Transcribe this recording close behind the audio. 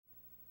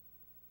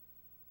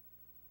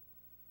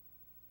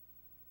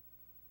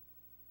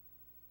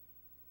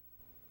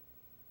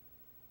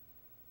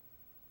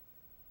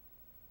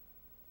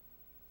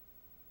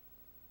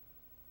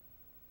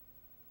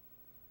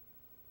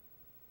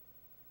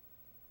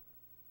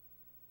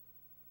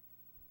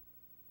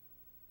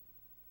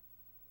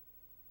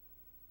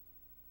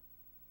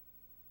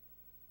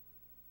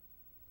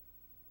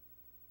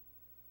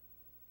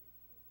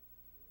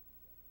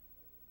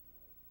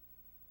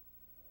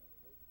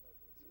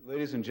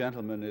Ladies and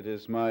gentlemen, it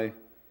is my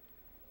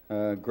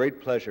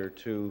great pleasure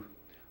to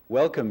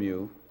welcome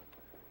you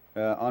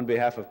on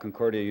behalf of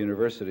Concordia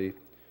University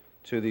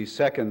to the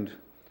second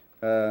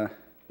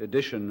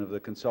edition of the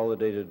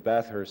Consolidated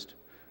Bathurst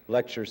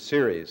Lecture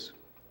Series.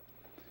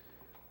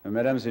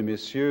 Mesdames et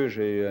Messieurs,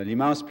 j'ai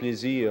l'immense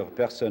plaisir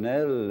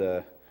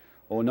personnel,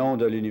 au nom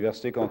de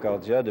l'Université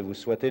Concordia, de vous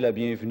souhaiter la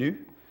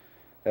bienvenue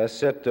à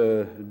cette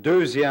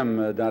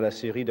deuxième dans la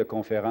série de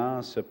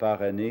conférences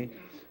par année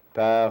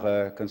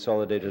par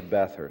Consolidated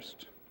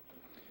Bathurst.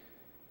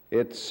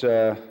 It's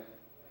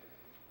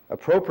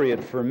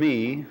appropriate for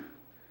me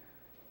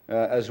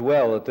as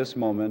well at this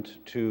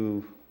moment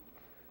to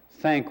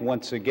thank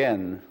once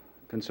again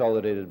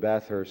Consolidated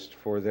Bathurst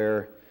for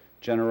their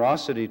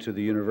generosity to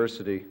the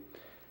university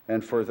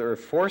and for their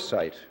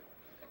foresight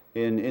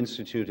in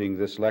instituting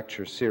this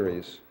lecture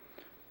series.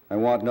 I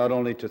want not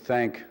only to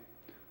thank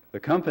the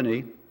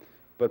company,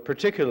 but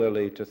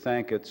particularly to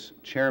thank its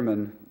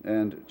chairman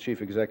and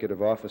chief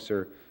executive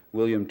officer,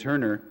 William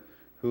Turner,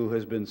 who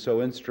has been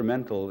so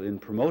instrumental in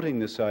promoting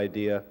this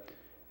idea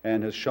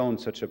and has shown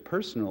such a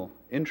personal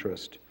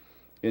interest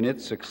in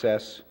its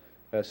success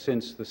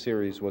since the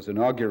series was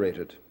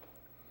inaugurated.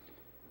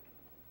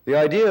 The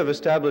idea of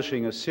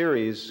establishing a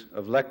series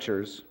of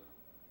lectures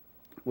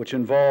which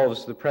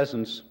involves the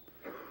presence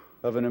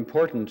of an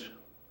important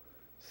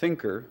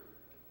thinker,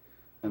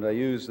 and I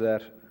use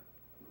that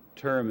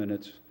term in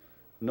its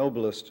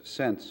noblest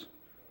sense,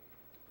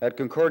 at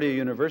Concordia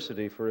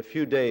University for a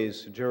few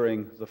days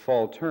during the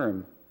fall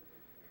term,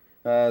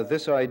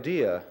 this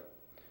idea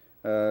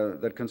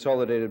that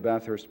Consolidated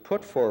Bathurst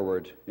put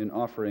forward in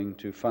offering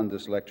to fund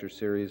this lecture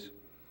series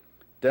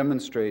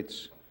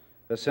demonstrates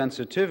a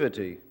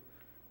sensitivity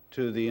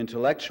to the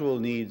intellectual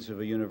needs of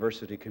a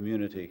university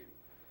community,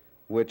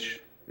 which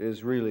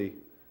is really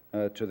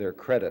to their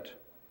credit.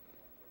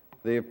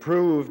 They have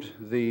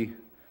proved the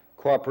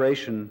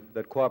cooperation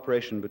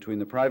between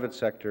the private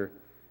sector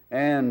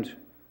and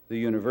the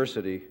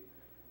university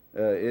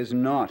is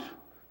not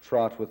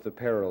fraught with the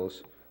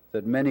perils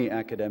that many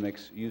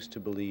academics used to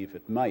believe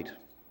it might.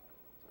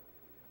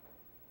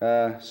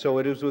 So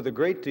it is with a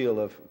great deal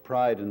of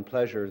pride and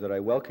pleasure that I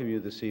welcome you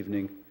this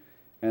evening,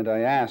 and I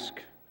ask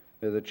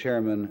the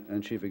Chairman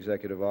and Chief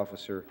Executive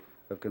Officer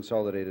of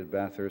Consolidated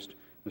Bathurst,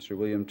 Mr.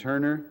 William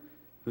Turner,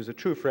 who's a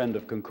true friend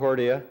of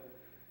Concordia,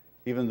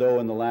 even though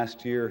in the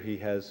last year he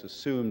has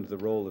assumed the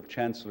role of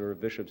Chancellor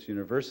of Bishop's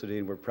University,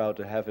 and we're proud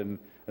to have him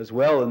as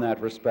well in that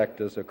respect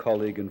as a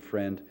colleague and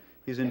friend.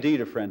 He's indeed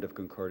a friend of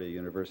Concordia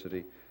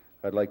University.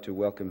 I'd like to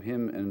welcome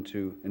him and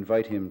to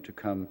invite him to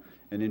come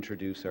and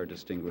introduce our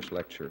distinguished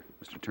lecturer.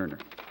 Mr. Turner.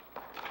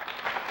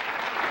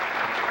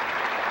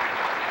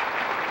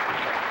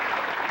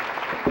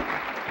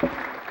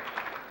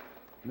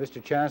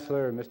 Mr.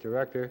 Chancellor and Mr.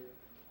 Rector,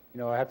 you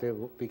know, I have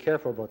to be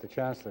careful about the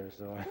Chancellor,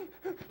 so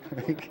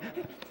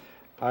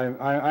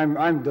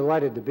I'm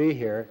delighted to be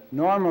here.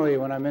 Normally,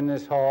 when I'm in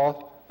this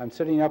hall, I'm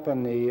sitting up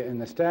in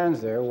the stands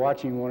there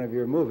watching one of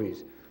your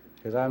movies,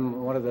 because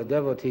I'm one of the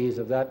devotees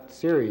of that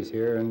series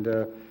here,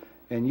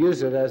 and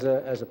use it as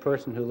a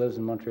person who lives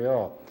in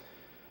Montreal.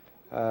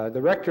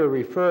 The Rector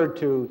referred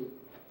to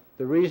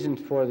the reasons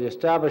for the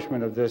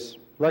establishment of this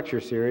lecture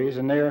series,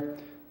 and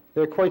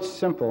they're quite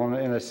simple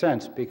in a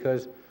sense,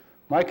 because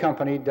my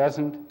company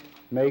doesn't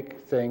make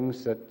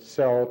things that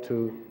sell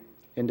to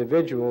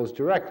individuals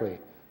directly.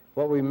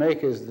 What we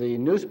make is the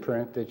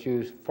newsprint that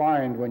you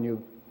find when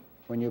you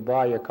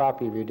buy your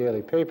copy of your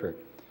daily paper.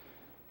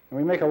 And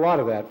we make a lot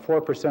of that,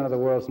 4% of the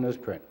world's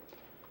newsprint.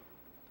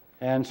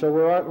 And so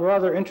we're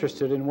rather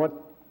interested in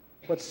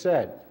what's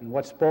said, and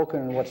what's spoken,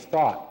 and what's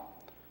thought.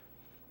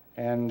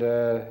 And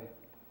the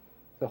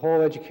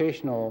whole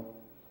educational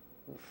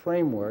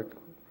framework,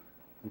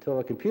 until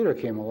the computer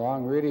came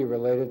along, really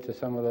related to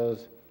some of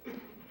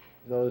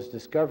those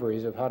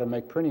discoveries of how to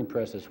make printing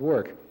presses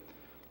work.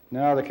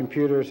 Now the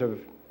computers have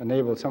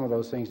enabled some of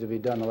those things to be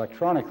done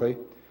electronically,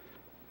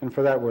 and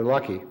for that we're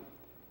lucky.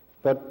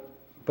 But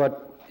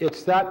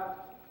it's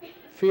that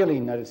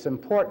feeling that it's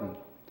important.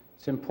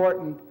 It's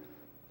important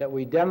that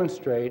we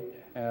demonstrate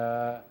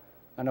an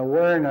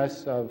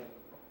awareness of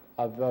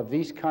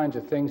these kinds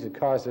of things that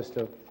caused us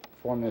to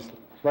form this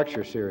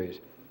lecture series.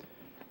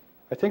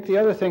 I think the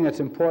other thing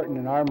that's important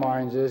in our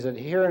minds is that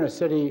here in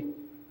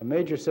a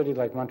major city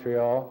like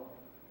Montreal,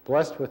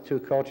 blessed with two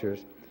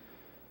cultures,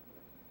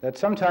 that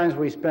sometimes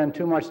we spend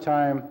too much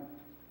time,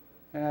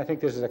 and I think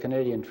this is a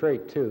Canadian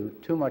trait too,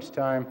 too much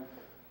time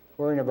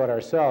worrying about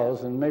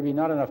ourselves and maybe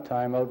not enough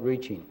time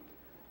outreaching.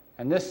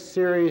 And this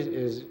series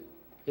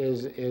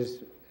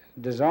is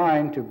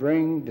designed to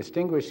bring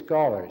distinguished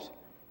scholars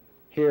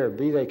here,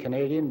 be they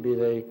Canadian, be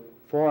they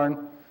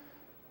foreign,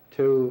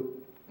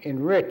 to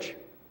enrich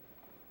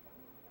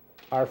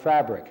our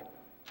fabric.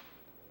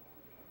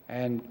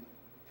 And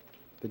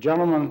the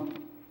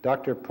gentleman,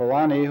 Dr.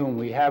 Polanyi, whom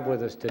we have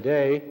with us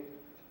today,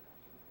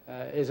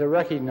 is a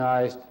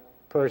recognized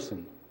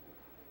person.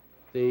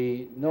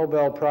 The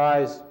Nobel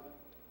Prize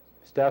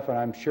stuff, and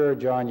I'm sure,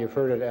 John, you've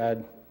heard it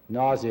ad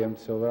nauseum,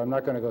 so I'm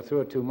not going to go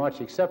through it too much,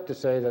 except to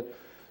say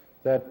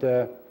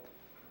that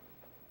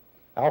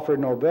Alfred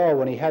Nobel,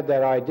 when he had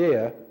that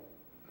idea,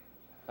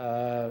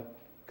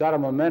 got a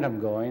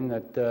momentum going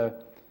that,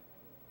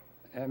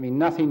 I mean,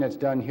 nothing that's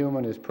done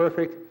human is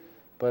perfect,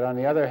 but on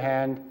the other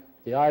hand,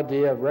 the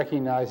idea of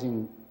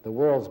recognizing the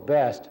world's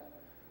best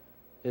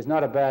is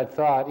not a bad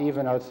thought,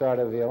 even outside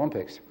of the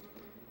Olympics.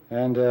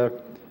 And the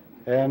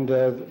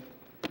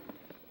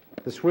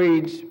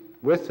Swedes,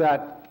 with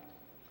that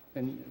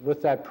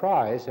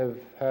prize,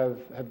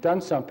 have done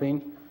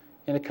something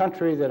in a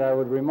country that I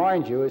would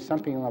remind you is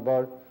something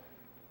about,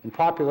 in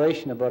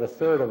population, about a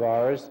third of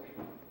ours,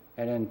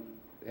 and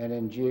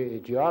in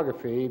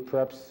geography,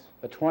 perhaps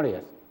a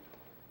 20th.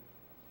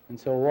 And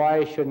so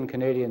why shouldn't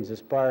Canadians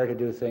aspire to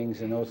do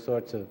things in those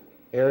sorts of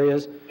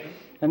areas?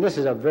 And this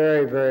is a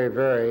very, very,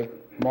 very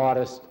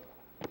modest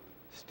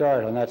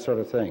start on that sort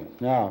of thing.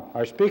 Now,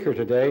 our speaker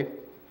today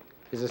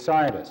is a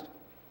scientist.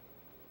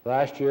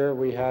 Last year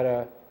we had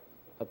a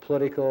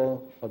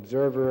political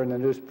observer in the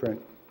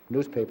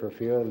newspaper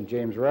field, and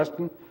James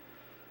Reston.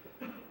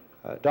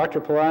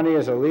 Dr. Polanyi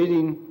is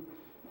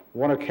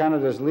one of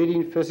Canada's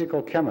leading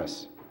physical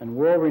chemists and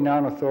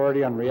world-renowned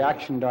authority on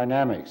reaction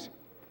dynamics,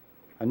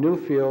 a new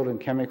field in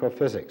chemical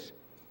physics.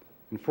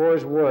 And for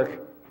his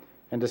work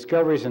and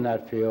discoveries in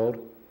that field,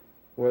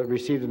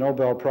 received the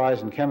Nobel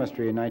Prize in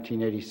Chemistry in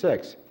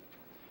 1986.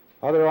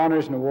 Other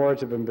honors and awards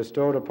have been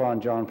bestowed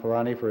upon John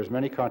Polanyi for his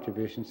many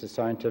contributions to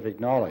scientific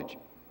knowledge.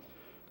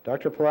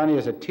 Dr. Polanyi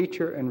is a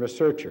teacher and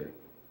researcher,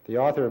 the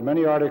author of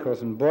many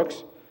articles and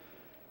books,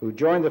 who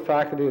joined the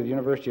faculty of the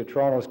University of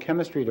Toronto's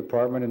Chemistry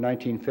Department in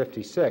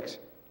 1956,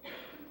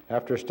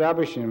 after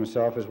establishing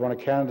himself as one of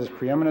Canada's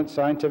preeminent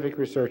scientific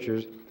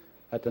researchers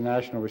at the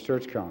National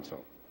Research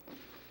Council.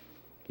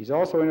 He's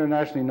also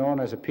internationally known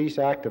as a peace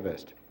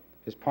activist.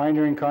 His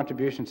pioneering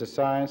contributions to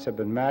science have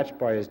been matched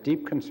by his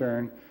deep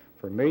concern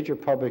for major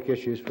public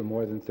issues for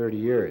more than 30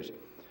 years.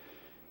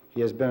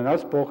 He has been an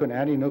outspoken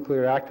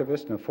anti-nuclear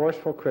activist and a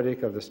forceful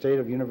critic of the state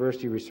of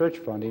university research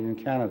funding in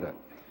Canada.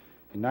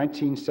 In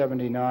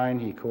 1979,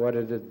 he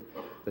co-edited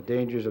The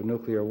Dangers of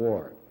Nuclear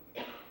War.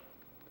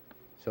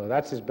 So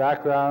that's his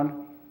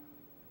background.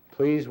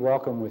 Please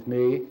welcome with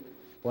me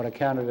one of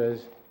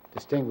Canada's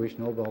distinguished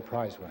Nobel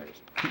Prize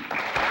winners.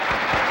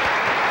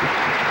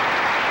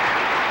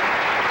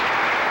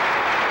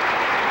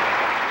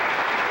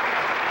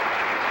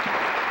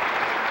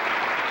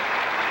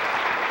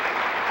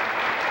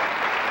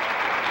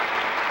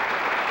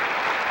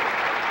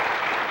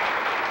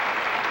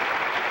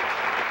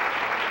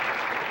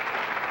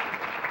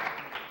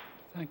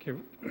 Thank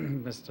you,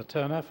 Mr.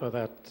 Turner, for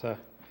that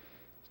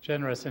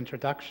generous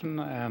introduction,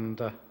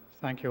 and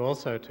thank you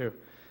also to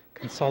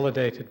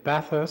Consolidated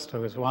Bathurst,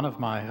 who is one of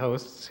my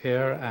hosts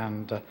here,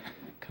 and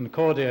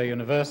Concordia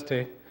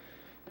University,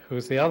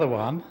 who's the other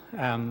one,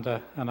 and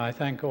I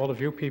thank all of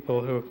you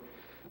people who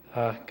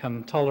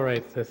can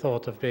tolerate the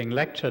thought of being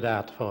lectured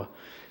at for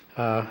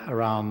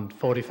around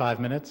 45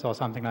 minutes or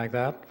something like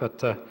that,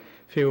 but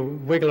if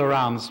you wiggle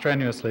around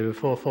strenuously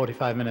before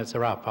 45 minutes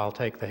are up, I'll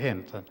take the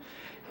hint.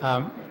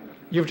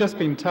 You've just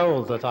been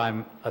told that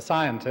I'm a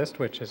scientist,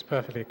 which is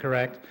perfectly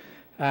correct,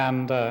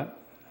 and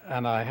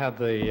I had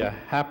the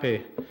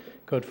happy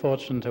good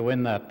fortune to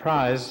win that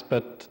prize,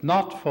 but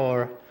not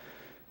for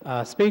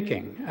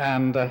speaking.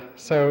 And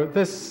so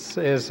this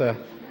is an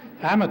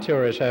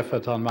amateurish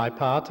effort on my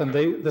part, and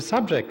the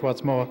subject,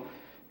 what's more,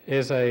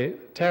 is a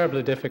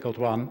terribly difficult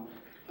one.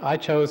 I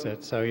chose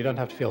it, so you don't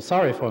have to feel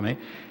sorry for me.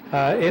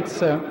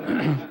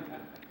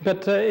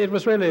 But it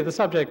was really, the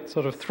subject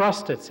sort of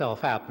thrust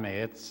itself at me.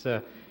 It's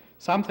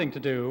something to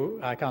do,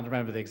 I can't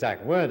remember the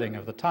exact wording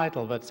of the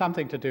title, but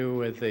something to do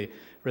with the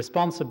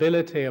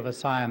responsibility of a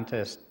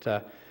scientist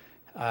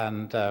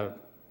and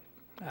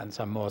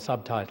some more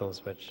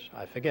subtitles, which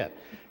I forget.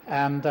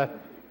 And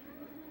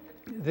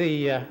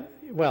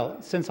well,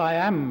 since I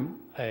am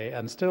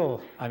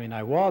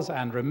I was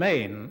and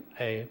remain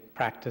a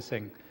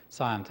practicing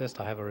scientist,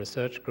 I have a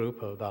research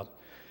group of about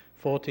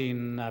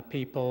 14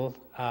 people,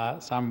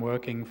 some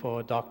working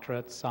for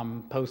doctorates,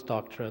 some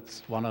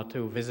postdoctorates, one or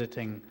two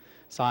visiting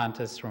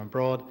scientists from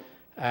abroad,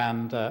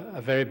 and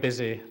a very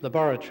busy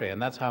laboratory,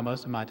 and that's how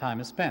most of my time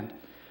is spent.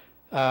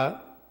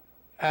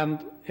 And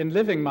in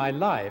living my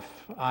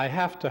life, I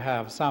have to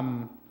have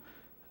some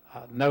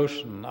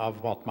notion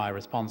of what my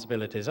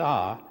responsibilities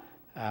are,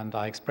 and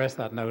I express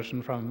that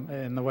notion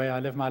in the way I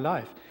live my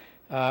life.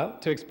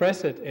 To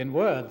express it in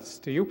words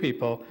to you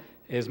people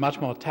is much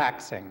more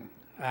taxing,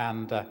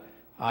 and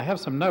I have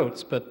some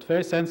notes, but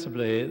very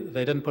sensibly,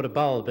 they didn't put a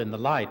bulb in the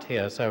light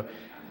here, so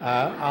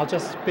I'll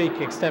just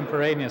speak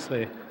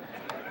extemporaneously.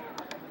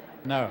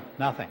 No,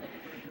 nothing.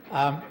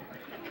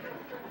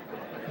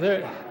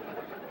 There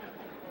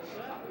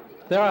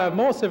are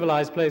more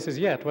civilized places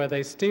yet where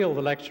they steal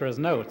the lecturer's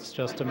notes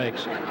just to make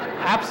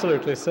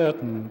absolutely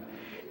certain.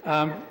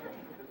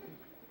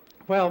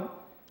 Well,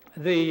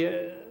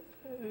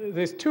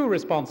 there's two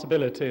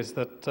responsibilities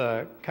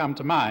that come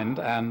to mind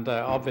and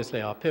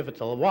obviously are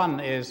pivotal.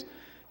 One is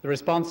the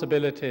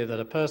responsibility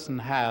that a person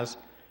has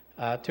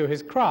to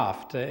his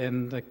craft.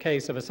 In the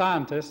case of a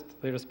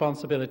scientist, the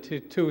responsibility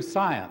to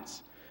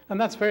science. And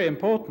that's very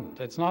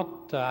important. It's not,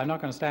 I'm not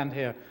going to stand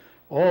here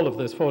all of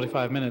this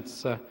 45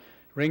 minutes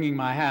wringing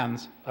my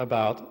hands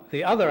about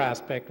the other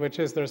aspect, which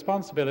is the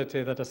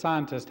responsibility that a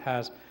scientist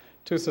has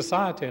to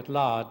society at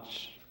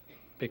large,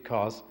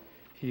 because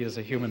he is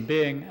a human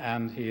being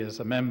and he is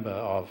a member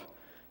of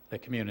the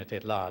community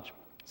at large.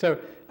 So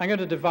I'm going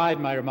to divide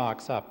my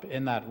remarks up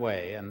in that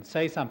way and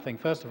say something,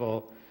 first of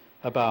all,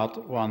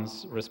 about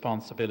one's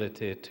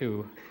responsibility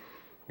to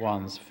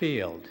one's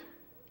field.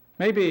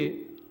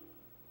 Maybe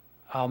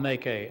I'll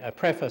make a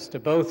preface to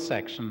both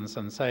sections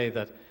and say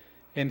that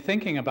in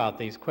thinking about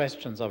these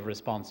questions of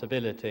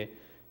responsibility,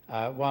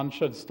 one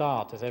should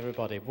start, as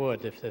everybody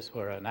would if this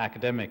were an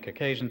academic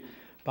occasion,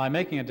 by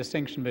making a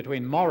distinction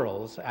between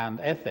morals and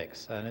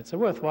ethics. And it's a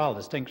worthwhile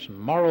distinction.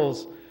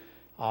 Morals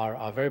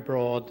are very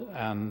broad,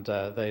 and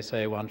they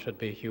say one should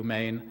be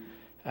humane,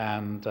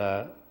 and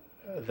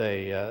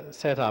they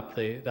set up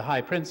the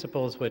high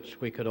principles which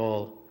we could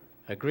all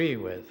agree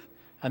with.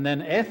 And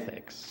then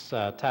ethics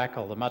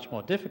tackle the much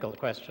more difficult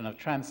question of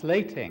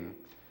translating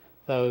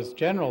those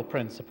general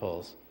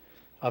principles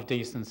of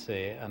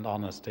decency and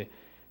honesty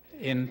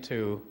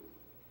into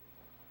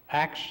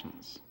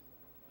actions.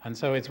 And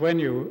so it's when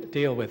you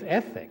deal with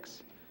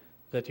ethics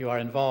that you are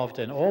involved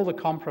in all the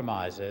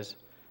compromises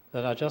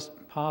that are just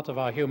part of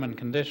our human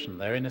condition.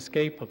 They're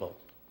inescapable.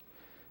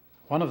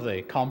 One of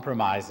the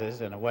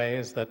compromises, in a way,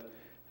 is that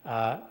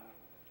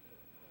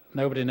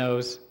nobody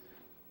knows,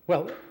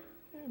 well,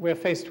 we're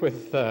faced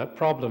with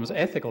problems,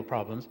 ethical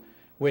problems,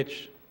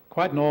 which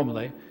quite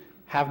normally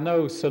have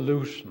no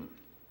solution.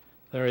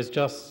 There is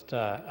just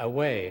a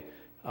way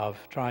of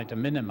trying to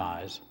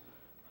minimize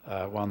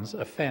one's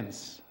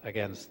offense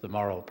against the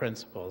moral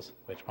principles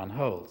which one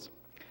holds.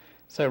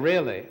 So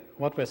really,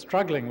 what we're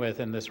struggling with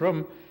in this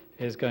room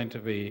is going to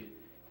be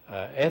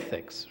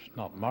ethics,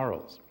 not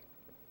morals.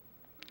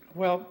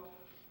 Well,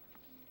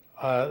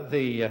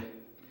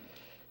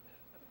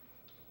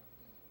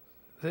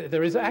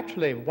 there is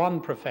actually one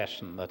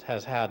profession that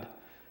has had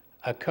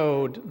a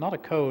code, not a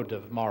code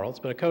of morals,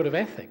 but a code of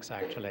ethics,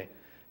 actually.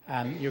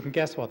 And you can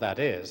guess what that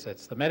is.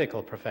 It's the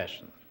medical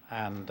profession.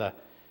 And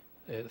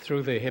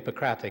through the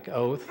Hippocratic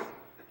Oath,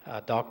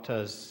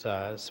 doctors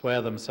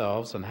swear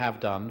themselves, and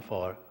have done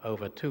for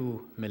over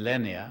 2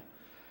 millennia,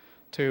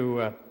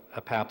 to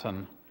a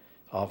pattern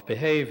of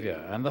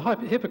behavior. And the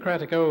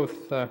Hippocratic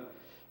Oath,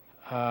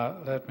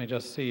 let me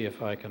just see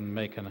if I can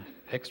make an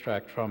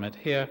extract from it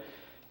here.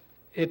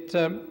 It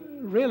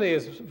really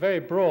is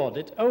very broad.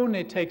 It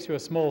only takes you a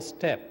small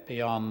step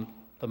beyond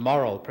the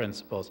moral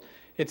principles.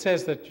 It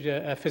says that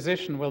a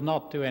physician will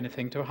not do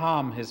anything to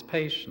harm his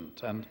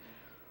patient, and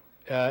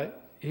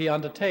he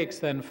undertakes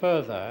then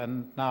further,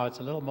 and now it's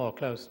a little more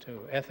close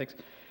to ethics,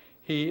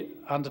 he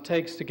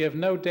undertakes to give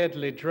no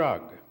deadly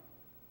drug,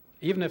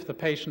 even if the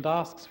patient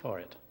asks for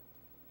it.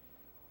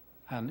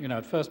 And, you know,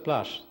 at first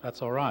blush,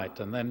 that's all right,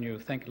 and then you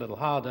think a little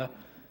harder,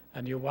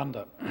 and you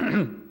wonder.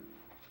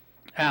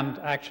 And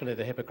actually,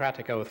 the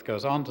Hippocratic Oath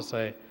goes on to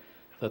say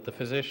that the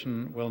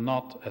physician will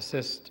not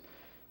assist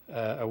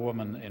a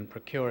woman in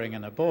procuring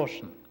an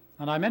abortion.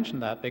 And I mention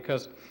that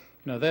because,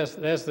 you know,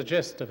 there's the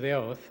gist of the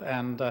oath,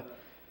 and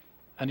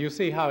you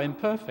see how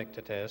imperfect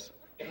it is,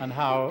 and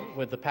how,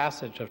 with the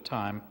passage of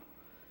time,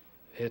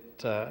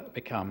 it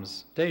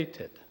becomes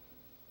dated.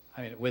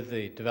 I mean, with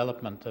the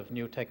development of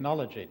new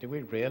technology, do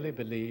we really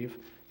believe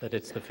that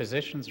it's the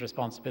physician's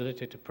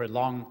responsibility to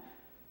prolong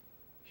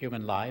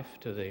human life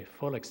to the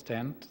full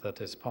extent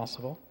that is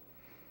possible?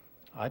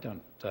 I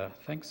don't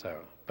think so.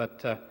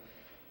 But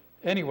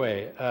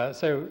anyway,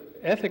 so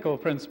ethical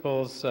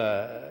principles,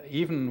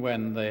 even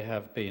when they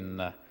have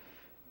been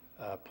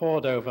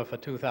pored over for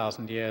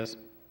 2,000 years,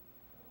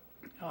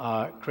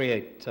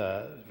 create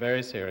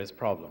very serious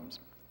problems.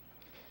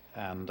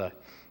 And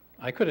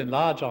I could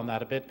enlarge on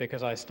that a bit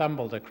because I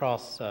stumbled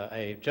across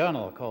a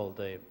journal called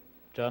the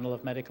Journal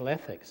of Medical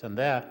Ethics, and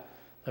there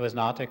was an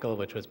article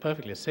which was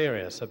perfectly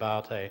serious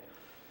about a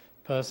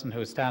person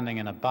who's standing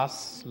in a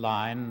bus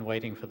line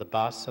waiting for the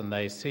bus, and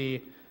they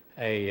see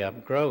a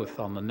growth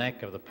on the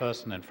neck of the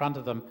person in front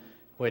of them,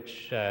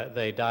 which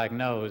they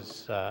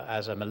diagnose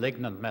as a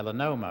malignant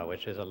melanoma,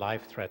 which is a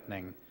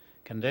life-threatening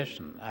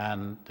condition.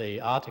 And the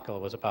article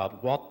was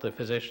about what the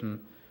physician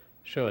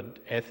should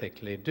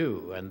ethically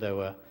do, and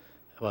there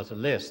was a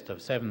list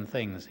of 7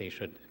 things he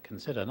should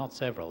consider, not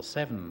several,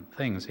 7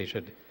 things he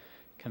should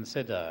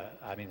consider,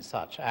 I mean,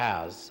 such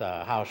as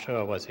how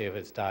sure was he of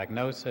his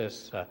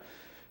diagnosis,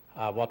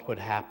 what would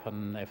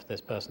happen if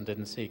this person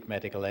didn't seek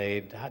medical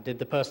aid, did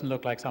the person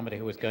look like somebody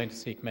who was going to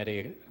seek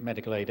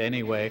medical aid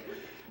anyway,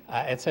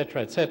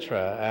 etc.,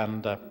 etc.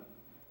 And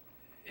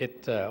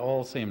it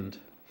all seemed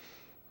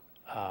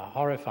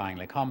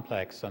horrifyingly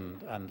complex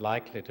and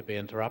likely to be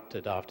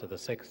interrupted after the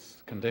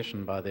 6th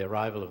condition by the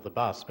arrival of the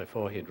bus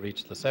before he'd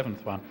reached the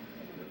 7th one.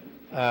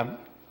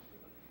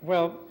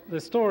 Well,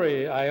 the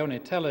story, I only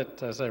tell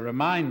it as a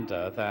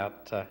reminder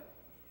that,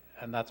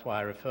 and that's why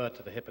I refer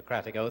to the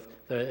Hippocratic Oath,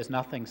 there is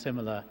nothing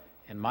similar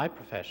in my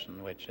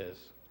profession, which is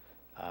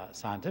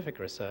scientific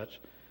research,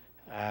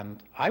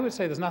 And I would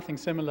say there's nothing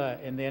similar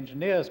in the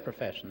engineer's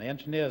profession. The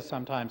engineers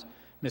sometimes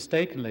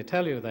mistakenly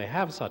tell you they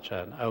have such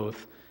an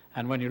oath,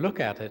 and when you look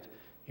at it,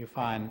 you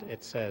find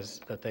it says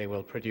that they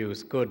will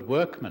produce good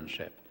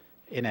workmanship,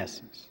 in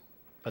essence.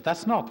 But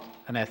that's not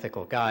an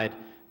ethical guide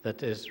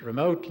that is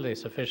remotely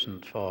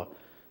sufficient for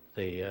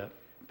the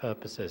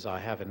purposes I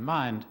have in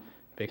mind,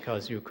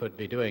 because you could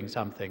be doing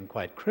something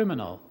quite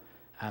criminal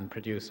and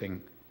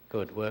producing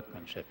good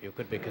workmanship. You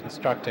could be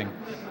constructing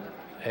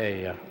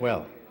a,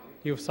 well,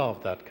 you've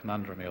solved that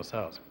conundrum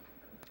yourselves.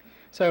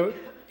 So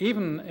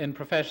even in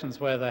professions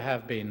where there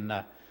have been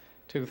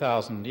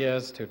 2,000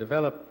 years to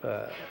develop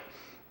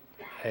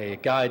a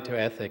guide to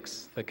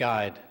ethics, the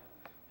guide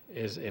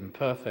is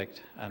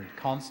imperfect and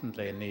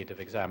constantly in need of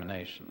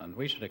examination, and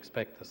we should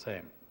expect the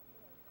same.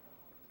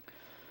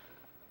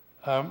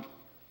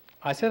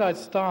 I said I'd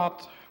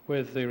start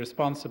with the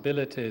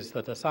responsibilities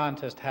that a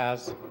scientist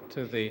has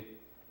to the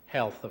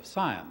health of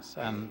science,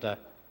 and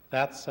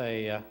that's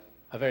a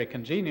very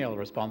congenial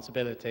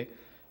responsibility,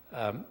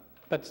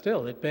 but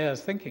still it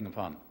bears thinking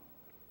upon.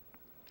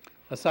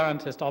 A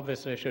scientist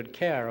obviously should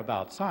care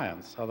about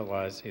science,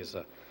 otherwise he's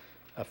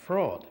a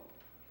fraud.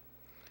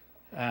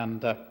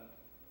 And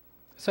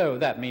so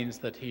that means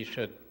that he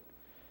should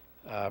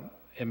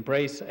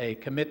embrace a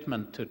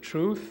commitment to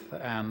truth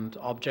and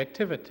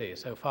objectivity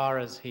so far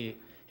as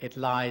it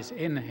lies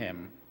in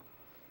him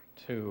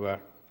to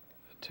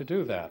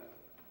do that.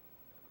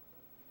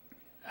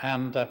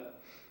 And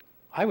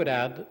I would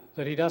add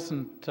that he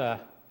doesn't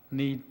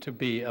need to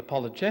be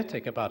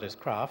apologetic about his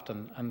craft,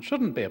 and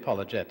shouldn't be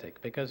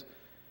apologetic, because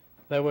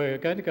though we're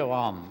going to go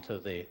on to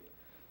the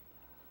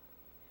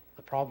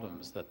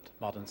problems that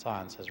modern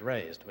science has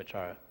raised, which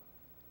are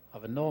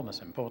of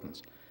enormous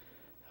importance,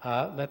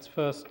 let's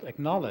first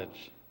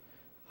acknowledge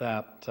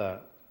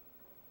that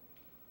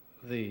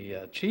the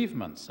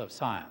achievements of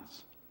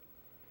science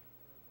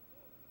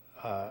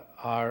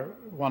are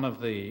one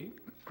of the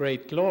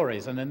great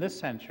glories, and in this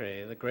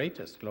century, the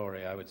greatest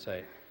glory, I would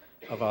say,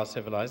 of our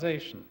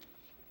civilization.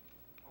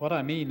 What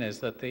I mean is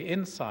that the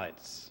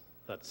insights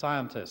that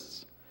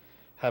scientists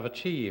have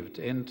achieved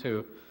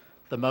into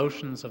the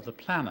motions of the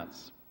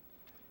planets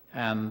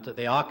and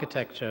the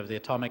architecture of the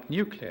atomic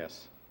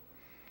nucleus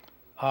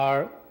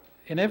are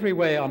in every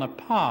way on a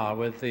par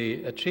with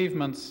the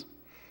achievements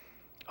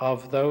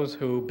of those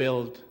who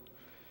build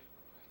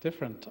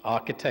different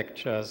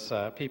architectures,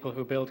 people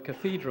who build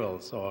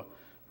cathedrals or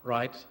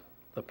write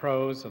the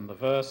prose and the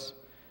verse,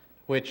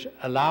 which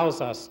allows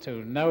us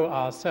to know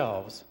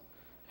ourselves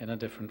in a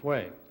different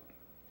way.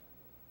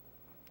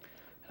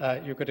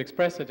 You could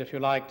express it, if you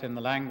liked, in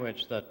the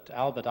language that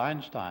Albert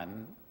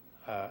Einstein,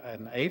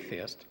 an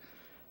atheist,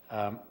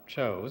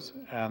 chose,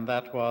 and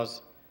that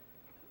was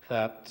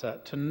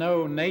that to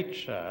know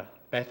nature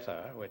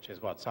better, which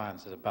is what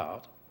science is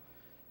about,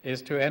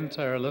 is to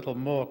enter a little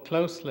more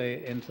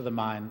closely into the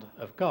mind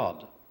of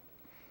God.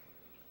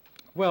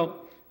 Well,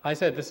 I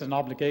said this is an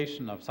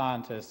obligation of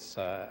scientists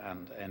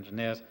and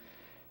engineers,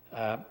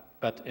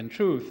 but in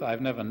truth,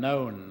 I've never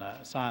known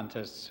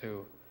scientists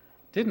who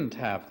didn't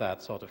have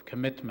that sort of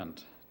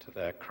commitment to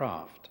their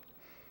craft.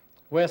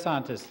 Where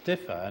scientists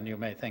differ, and you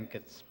may think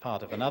it's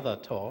part of another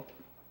talk,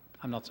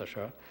 I'm not so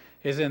sure,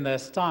 is in their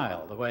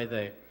style, the way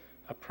they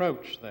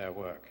approach their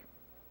work.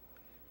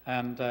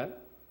 And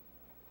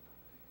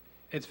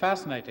it's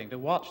fascinating to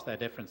watch their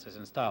differences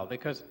in style,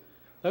 because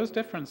those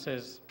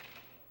differences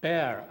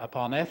bear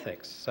upon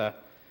ethics.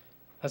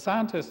 A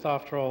scientist,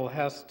 after all,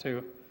 has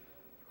to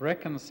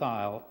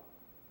reconcile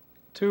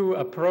two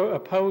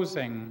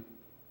opposing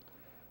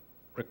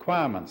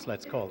requirements,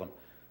 let's call them.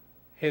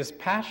 His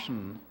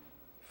passion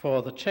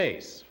for the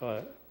chase,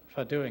 for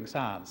doing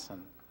science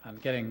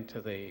and getting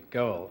to the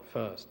goal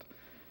first,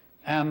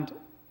 and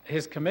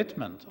his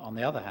commitment, on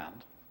the other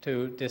hand,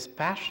 to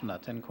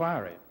dispassionate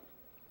inquiry.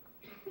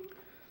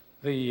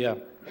 The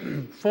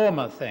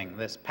former thing,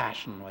 this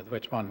passion with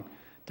which one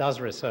does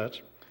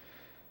research,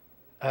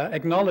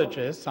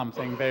 acknowledges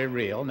something very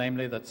real,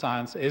 namely that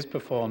science is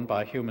performed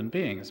by human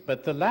beings.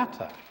 But the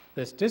latter,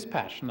 this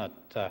dispassionate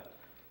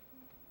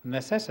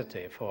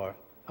necessity for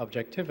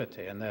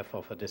objectivity and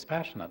therefore for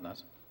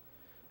dispassionateness,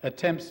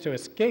 attempts to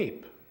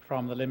escape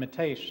from the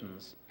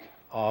limitations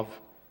of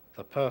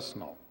the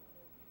personal.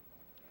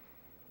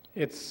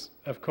 It's,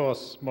 of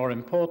course, more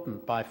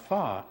important by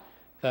far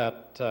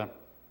that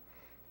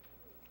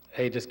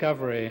a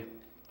discovery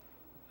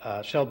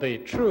shall be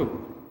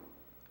true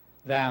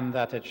than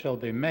that it shall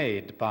be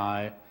made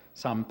by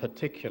some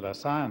particular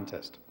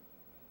scientist.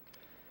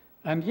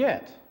 And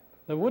yet,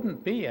 there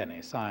wouldn't be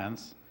any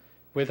science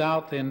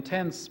without the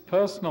intense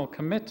personal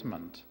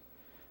commitment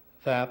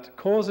that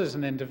causes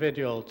an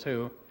individual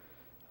to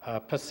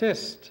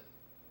persist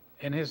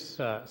in his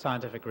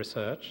scientific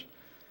research,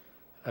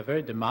 a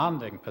very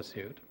demanding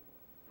pursuit,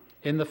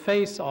 in the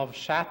face of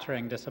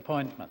shattering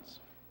disappointments.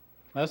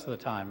 Most of the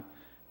time,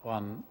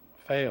 one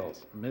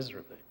fails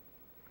miserably.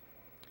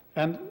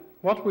 And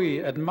what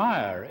we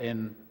admire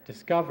in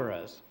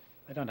discoverers,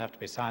 they don't have to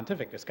be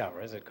scientific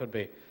discoverers, it could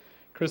be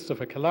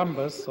Christopher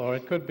Columbus or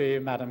it could be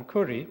Madame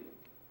Curie,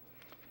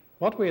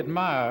 what we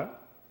admire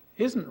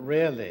isn't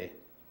really,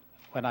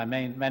 when I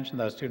mention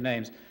those two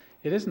names,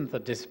 it isn't the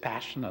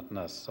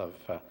dispassionateness of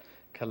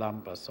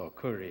Columbus or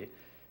Curie.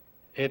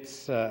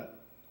 It's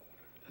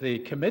the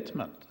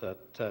commitment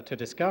that, to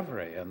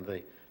discovery and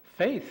the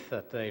faith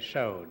that they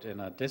showed in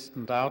a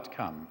distant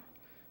outcome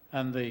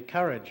and the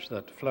courage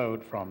that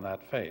flowed from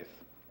that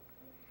faith.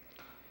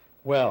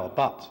 Well,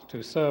 but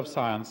to serve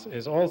science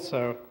is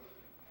also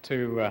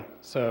to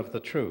serve the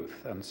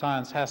truth, and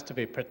science has to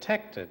be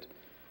protected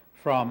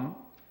from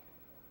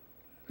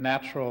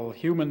natural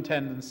human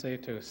tendency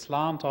to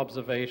slant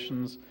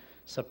observations,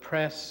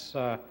 suppress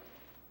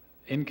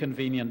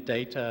inconvenient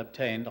data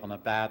obtained on a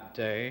bad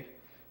day,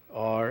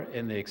 or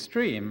in the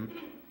extreme,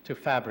 to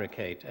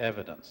fabricate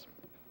evidence.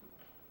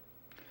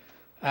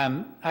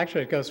 And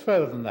actually it goes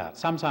further than that.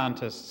 Some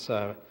scientists,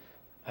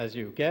 as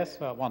you guess,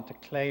 want to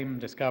claim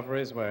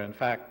discoveries where in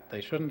fact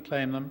they shouldn't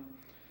claim them.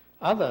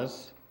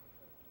 Others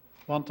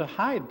want to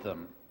hide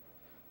them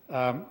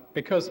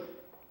because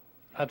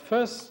at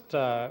first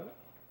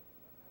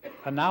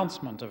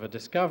announcement of a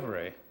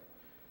discovery,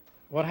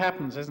 what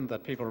happens isn't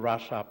that people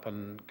rush up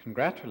and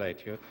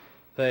congratulate you.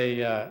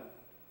 They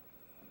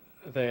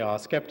are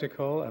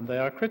skeptical and they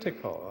are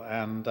critical.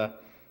 And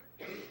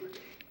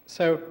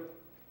so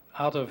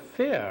out of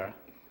fear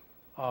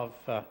of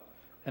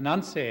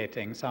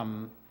enunciating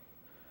some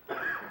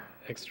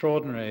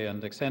extraordinary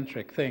and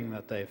eccentric thing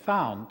that they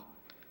found,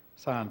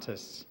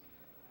 scientists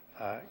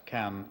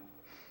can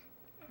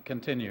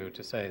continue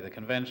to say the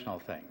conventional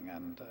thing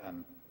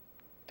and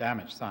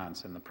damage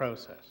science in the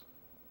process.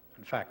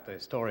 In fact, the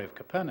story of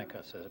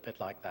Copernicus is a bit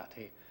like that.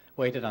 He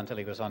waited until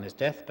he was on his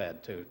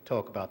deathbed to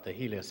talk about the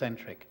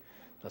heliocentric,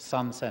 the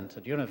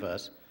sun-centered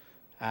universe,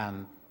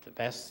 and the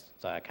best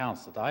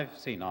accounts that I've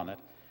seen on it,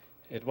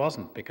 it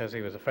wasn't because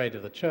he was afraid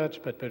of the church,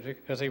 but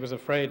because he was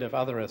afraid of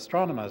other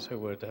astronomers who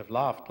would have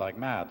laughed like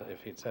mad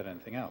if he'd said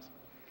anything else.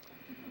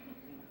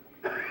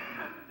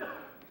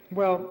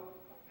 Well,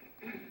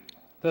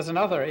 there's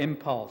another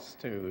impulse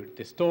to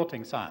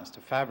distorting science, to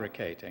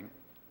fabricating,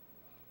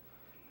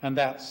 and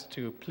that's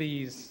to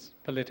please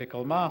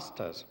political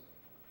masters.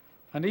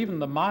 And even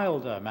the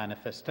milder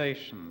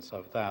manifestations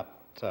of that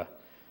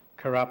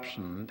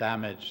corruption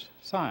damage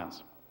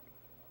science.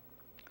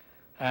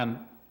 And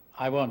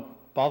I won't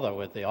bother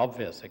with the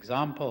obvious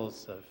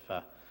examples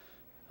of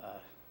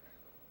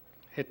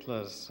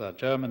Hitler's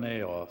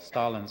Germany or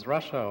Stalin's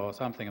Russia or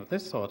something of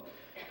this sort,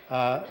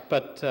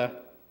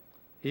 but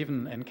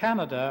even in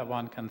Canada,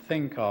 one can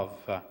think of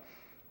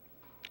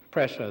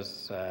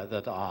pressures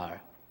that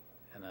are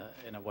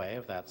in a way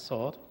of that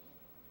sort,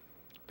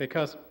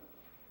 because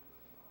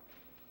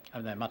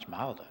they're much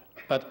milder.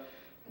 But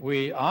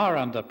we are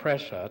under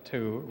pressure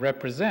to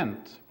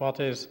represent what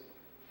is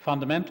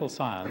fundamental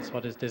science,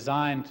 what is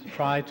designed to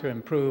try to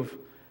improve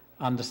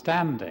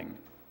understanding,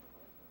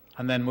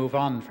 and then move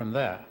on from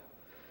there.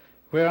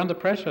 We're under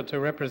pressure to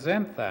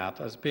represent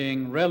that as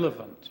being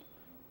relevant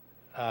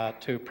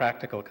to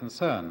practical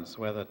concerns,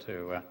 whether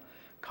to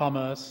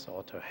commerce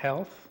or to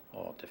health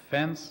or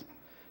defense,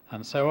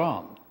 and so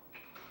on.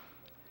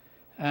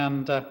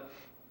 And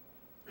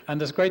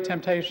there's great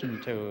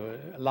temptation to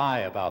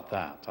lie about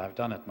that. I've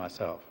done it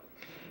myself.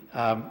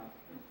 I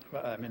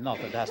mean, not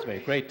that it has to be a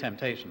great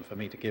temptation for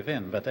me to give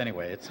in, but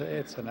anyway, it's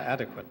an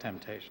adequate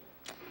temptation.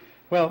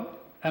 Well,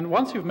 and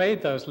once you've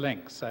made those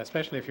links,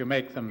 especially if you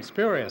make them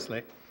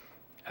spuriously,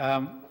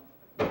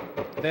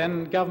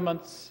 then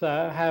governments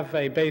have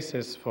a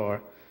basis for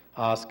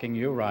asking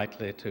you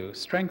rightly to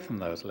strengthen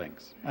those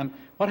links. And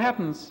what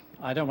happens,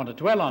 I don't want to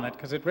dwell on it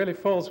because it really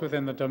falls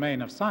within the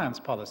domain of science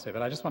policy,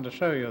 but I just want to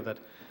show you that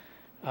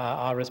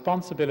our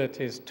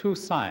responsibilities to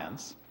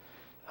science,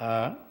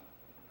 our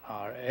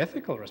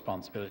ethical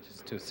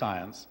responsibilities to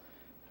science,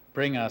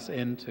 bring us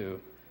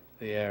into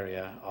the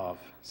area of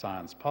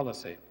science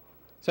policy.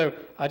 So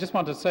I just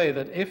want to say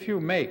that if you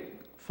make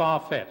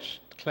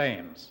far-fetched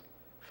claims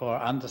for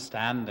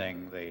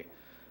understanding the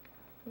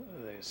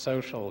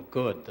social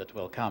good that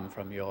will come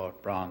from your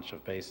branch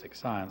of basic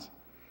science,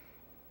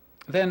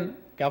 then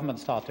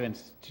governments start to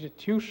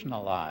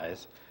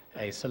institutionalize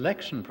a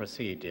selection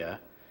procedure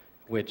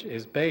which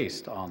is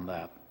based on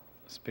that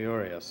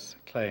spurious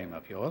claim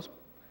of yours.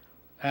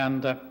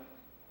 And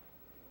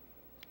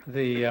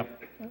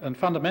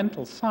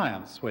fundamental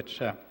science,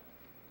 which,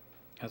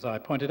 as I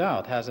pointed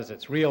out, has as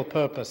its real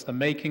purpose the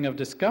making of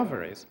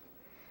discoveries,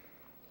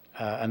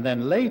 and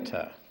then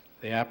later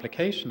the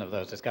application of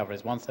those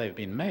discoveries once they've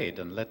been made,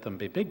 and let them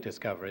be big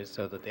discoveries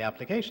so that the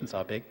applications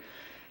are big,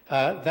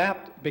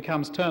 that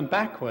becomes turned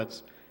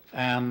backwards,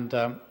 and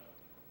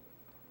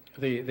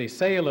the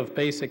sale of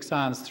basic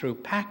science through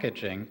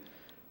packaging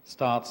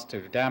starts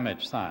to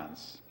damage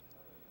science.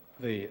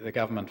 The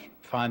government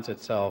finds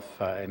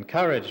itself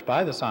encouraged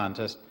by the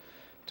scientist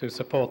to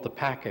support the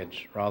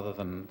package rather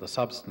than the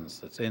substance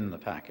that's in the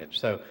package.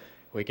 So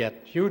we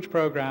get huge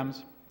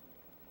programs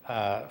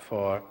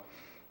for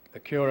the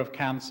cure of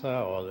cancer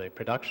or the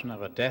production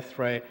of a death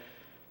ray,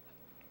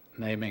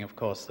 naming, of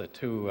course, the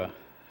two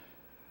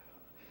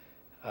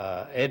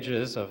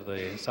edges of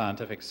the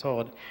scientific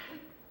sword.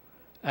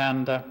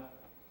 And,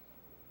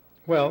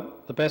 well,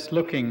 the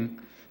best-looking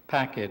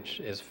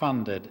package is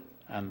funded,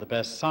 and the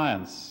best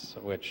science,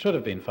 which should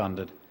have been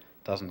funded,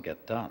 doesn't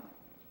get done.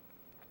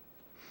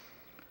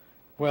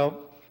 Well,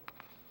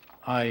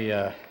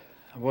 I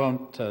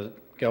won't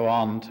go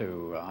on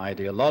to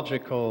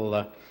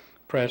ideological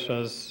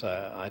pressures.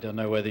 I don't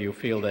know whether you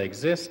feel they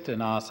exist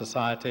in our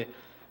society.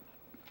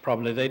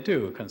 Probably they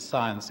do, because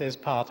science is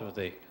part of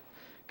the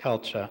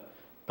culture,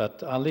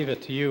 but I'll leave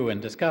it to you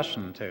in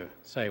discussion to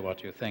say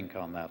what you think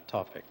on that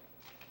topic.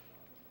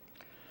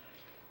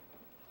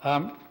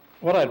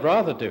 What I'd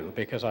rather do,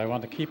 because I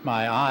want to keep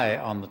my eye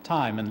on the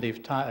time and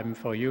leave time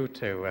for you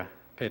to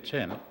pitch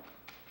in.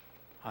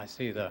 I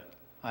see there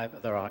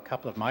are a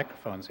couple of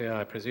microphones here.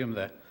 I presume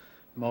they're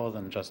more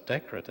than just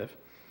decorative.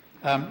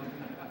 I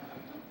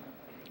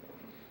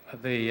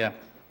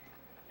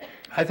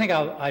think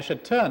I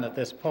should turn at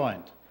this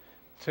point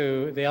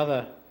to the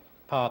other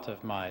part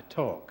of my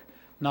talk,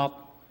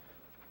 not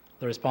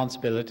the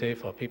responsibility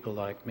for people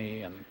like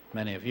me and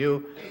many of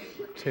you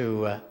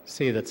to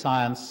see that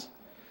science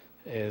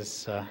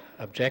is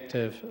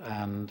objective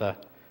and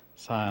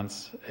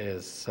science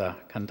is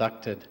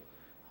conducted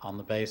on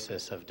the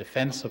basis of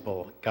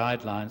defensible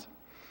guidelines,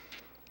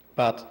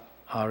 but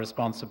our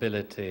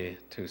responsibility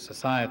to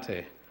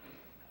society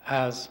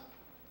as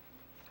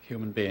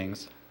human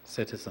beings,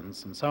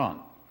 citizens, and so on.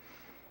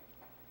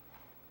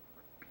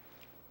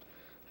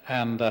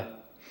 And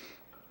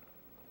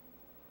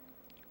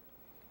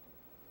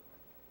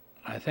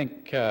I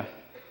think,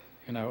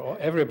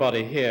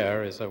 everybody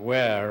here is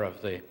aware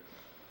of the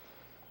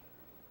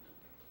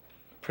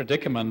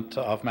predicament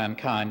of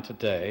mankind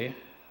today,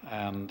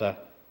 and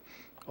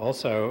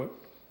also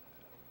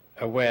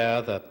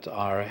aware that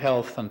our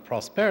health and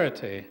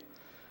prosperity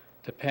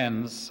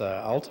depends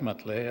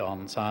ultimately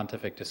on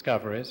scientific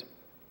discoveries.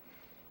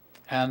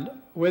 And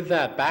with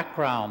that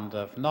background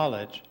of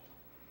knowledge,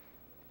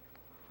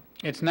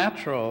 it's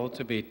natural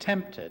to be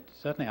tempted.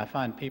 Certainly I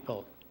find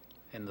people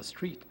in the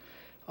street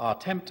are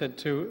tempted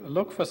to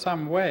look for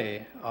some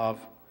way of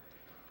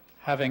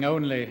having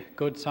only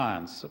good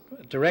science,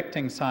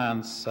 directing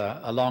science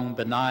along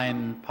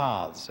benign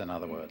paths, in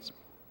other words.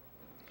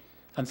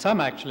 And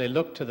some actually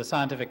look to the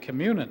scientific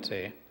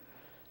community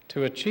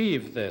to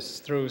achieve this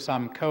through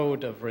some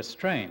code of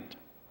restraint.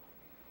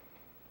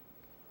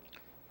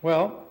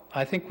 Well,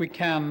 I think we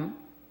can,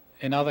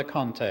 in other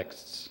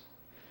contexts,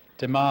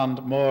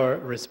 demand more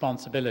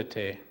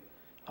responsibility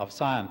of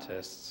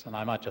scientists. And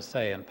I might just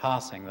say in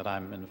passing that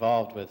I'm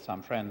involved with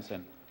some friends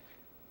in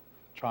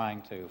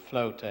trying to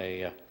float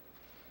a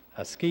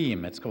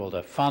scheme. It's called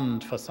a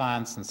Fund for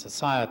Science and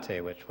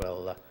Society, which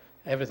will,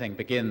 everything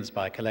begins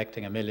by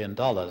collecting $1 million.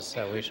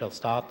 So we shall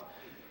start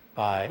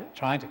by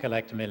trying to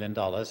collect $1 million.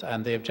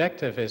 And the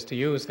objective is to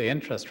use the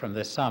interest from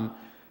this sum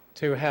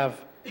to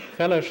have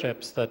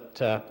fellowships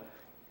that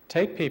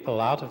take people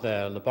out of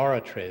their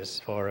laboratories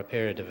for a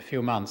period of a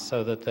few months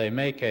so that they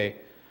make a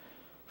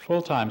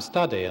full-time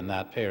study in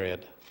that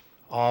period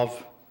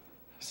of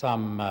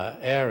some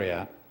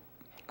area.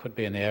 Could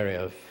be in the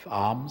area of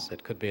arms,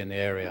 it could be in the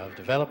area of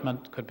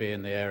development, could be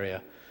in the area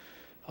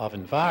of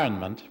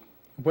environment,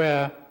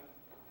 where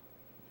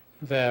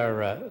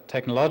their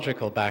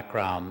technological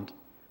background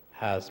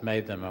has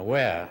made them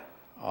aware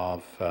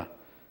of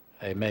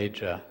a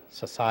major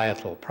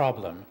societal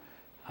problem,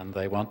 and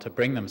they want to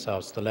bring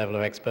themselves to the level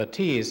of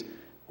expertise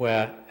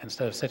where,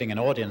 instead of sitting in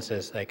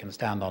audiences, they can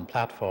stand on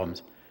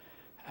platforms.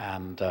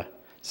 And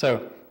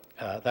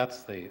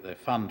that's the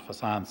Fund for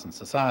Science and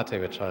Society,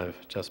 which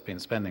I've just been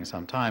spending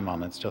some time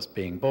on. It's just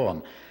being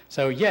born.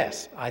 So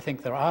yes, I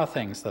think there are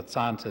things that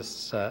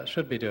scientists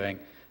should be doing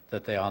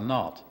that they are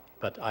not.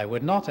 But I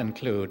would not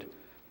include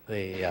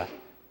the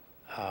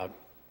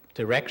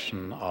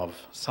direction of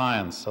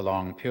science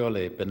along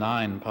purely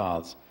benign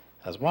paths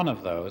as one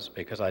of those,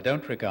 because I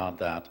don't regard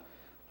that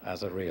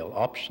as a real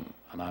option.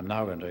 And I'm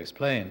now going to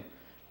explain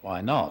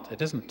why not.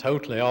 It isn't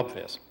totally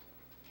obvious.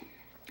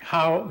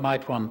 How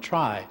might one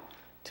try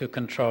to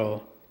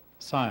control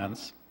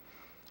science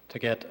to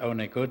get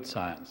only good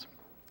science?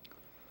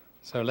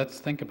 So let's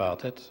think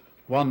about it.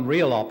 One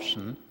real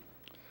option,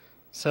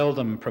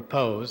 seldom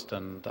proposed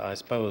and I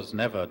suppose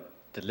never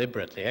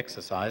deliberately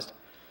exercised,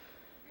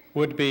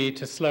 would be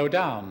to slow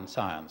down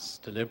science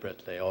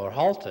deliberately, or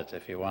halt it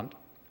if you want.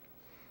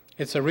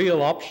 It's a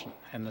real option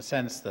in the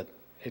sense that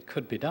it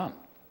could be done.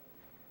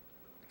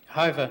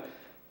 However,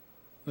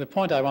 the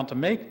point I want to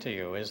make to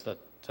you is that,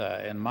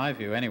 in my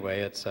view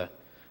anyway, it's a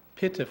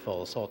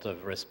pitiful sort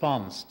of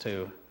response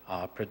to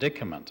our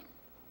predicament.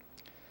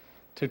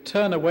 To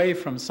turn away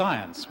from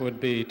science would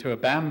be to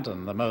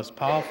abandon the most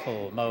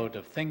powerful mode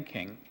of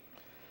thinking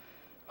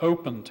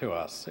open to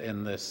us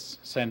in this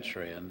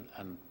century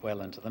and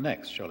well into the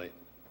next, surely,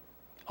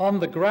 on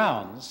the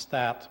grounds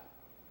that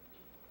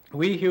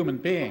we human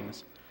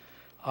beings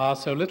are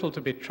so little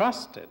to be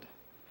trusted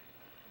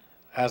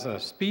as a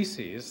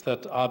species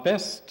that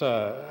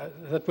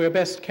we're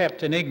best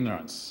kept in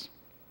ignorance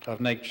of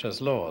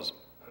nature's laws.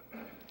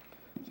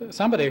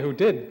 Somebody who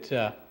did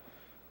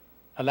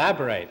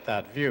elaborate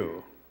that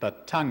view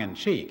but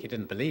tongue-in-cheek, he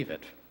didn't believe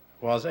it,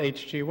 was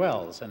H.G.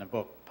 Wells in a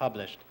book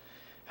published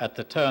at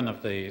the turn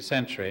of the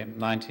century,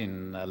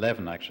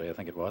 1911 actually, I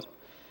think it was.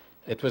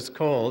 It was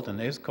called, and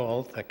is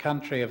called, The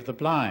Country of the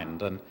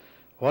Blind, and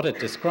what it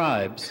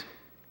describes,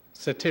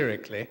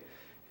 satirically,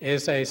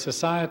 is a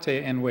society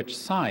in which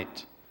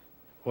sight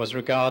was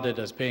regarded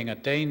as being a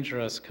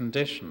dangerous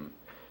condition,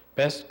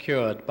 best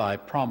cured by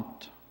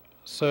prompt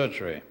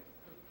surgery.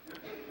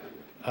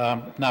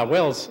 Now,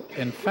 Wells,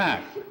 in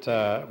fact,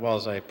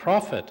 was a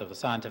prophet of the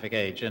scientific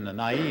age in a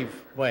naive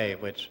way,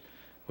 which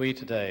we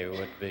today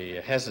would be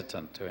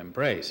hesitant to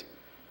embrace.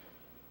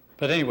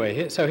 But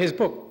anyway, so his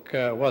book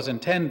was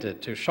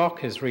intended to shock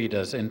his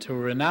readers into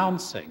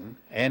renouncing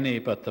any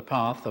but the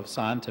path of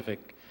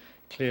scientific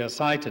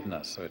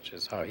clear-sightedness, which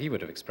is how he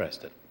would have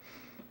expressed it.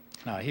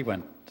 Now, he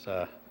went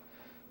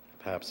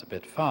perhaps a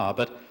bit far,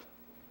 but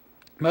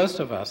most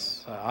of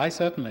us, I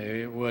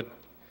certainly would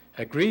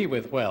agree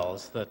with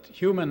Wells that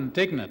human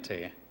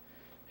dignity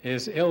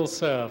is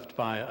ill-served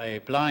by a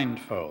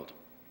blindfold.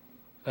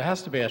 There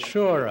has to be a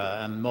surer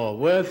and more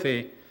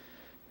worthy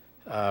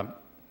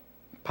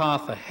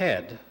path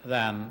ahead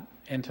than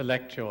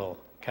intellectual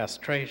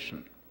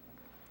castration.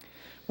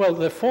 Well,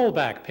 the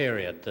fallback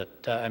period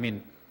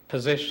that,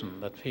 position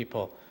that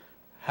people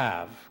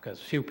have, because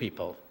few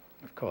people,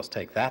 of course,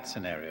 take that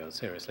scenario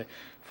seriously,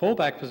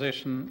 fallback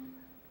position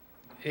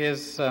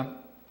is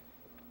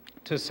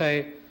to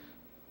say,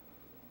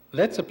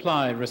 let's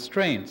apply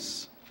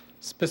restraints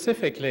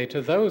specifically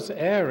to those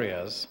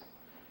areas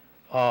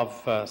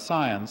of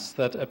science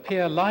that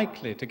appear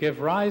likely to give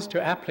rise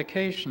to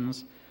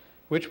applications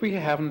which we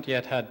haven't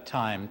yet had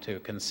time to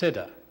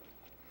consider.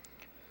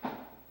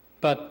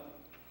 But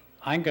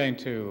I'm going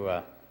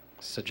to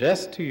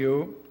suggest to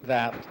you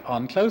that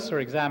on closer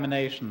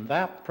examination,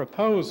 that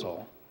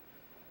proposal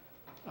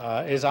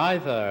is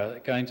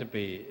either going to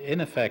be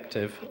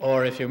ineffective,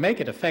 or if you make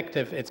it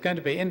effective, it's going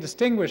to be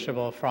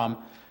indistinguishable from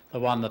the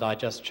one that I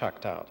just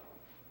chucked out.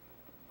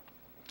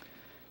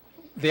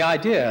 The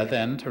idea,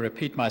 then, to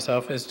repeat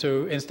myself, is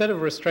to, instead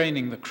of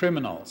restraining the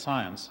criminal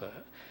science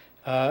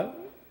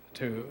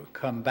to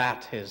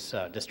combat his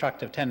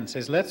destructive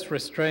tendencies, let's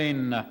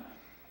restrain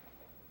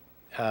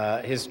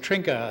his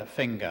trigger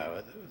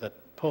finger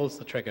that pulls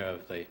the trigger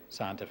of the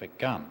scientific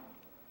gun.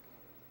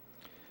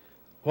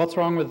 What's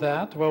wrong with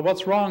that? Well,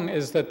 what's wrong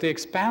is that the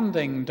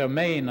expanding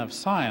domain of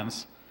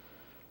science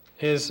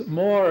is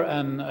more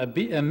an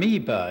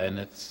amoeba in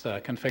its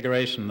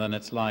configuration than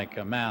it's like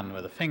a man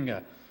with a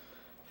finger.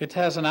 It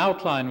has an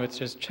outline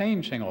which is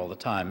changing all the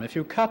time. If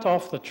you cut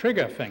off the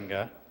trigger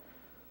finger,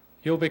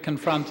 you'll be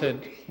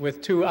confronted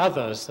with two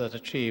others that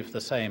achieve the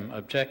same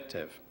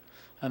objective.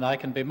 And I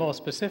can be more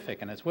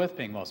specific, and it's worth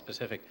being more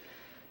specific.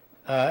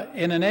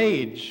 In an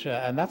age,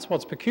 and that's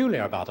what's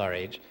peculiar about our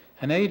age,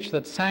 an age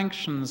that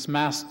sanctions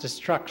mass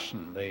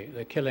destruction,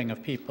 the killing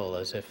of people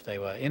as if they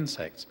were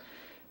insects,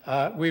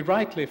 we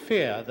rightly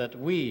fear that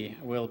we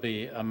will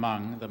be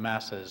among the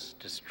masses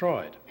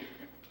destroyed.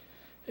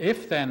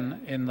 If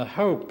then, in the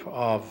hope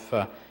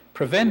of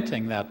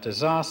preventing that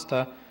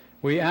disaster,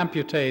 we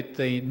amputate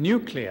the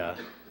nuclear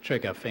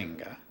trigger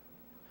finger,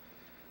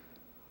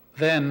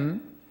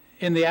 then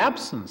in the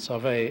absence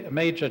of a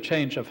major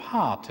change of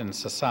heart in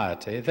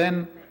society,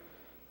 then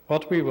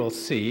what we will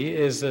see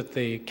is that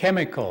the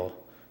chemical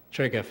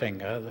trigger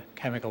finger, the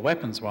chemical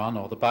weapons one,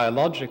 or the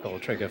biological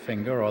trigger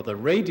finger, or the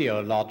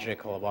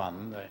radiological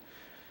one, the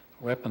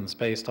weapons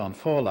based on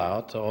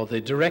fallout, or the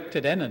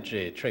directed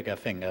energy trigger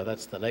finger,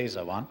 that's the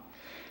laser one,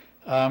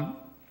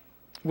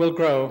 will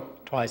grow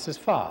twice as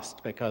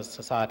fast because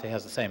society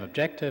has the same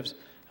objectives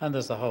and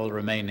there's the whole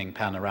remaining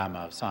panorama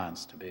of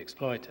science to be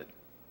exploited.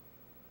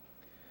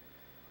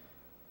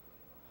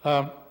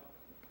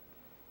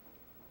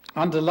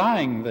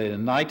 Underlying the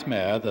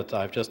nightmare that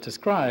I've just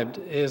described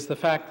is the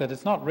fact that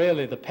it's not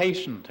really the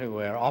patient who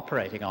we're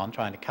operating on,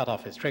 trying to cut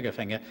off his trigger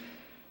finger,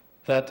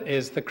 that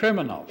is the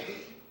criminal.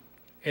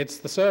 It's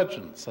the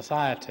surgeon,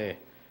 society,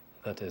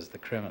 that is the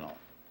criminal.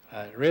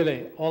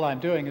 Really, all I'm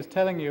doing is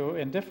telling you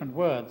in different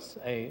words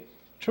a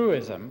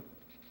truism,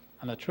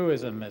 and a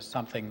truism is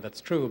something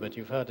that's true, but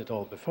you've heard it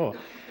all before,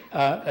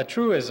 a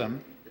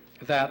truism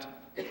that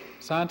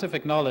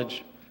scientific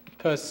knowledge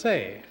per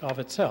se of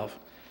itself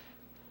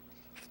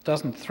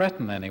doesn't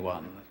threaten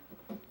anyone,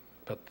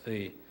 but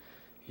the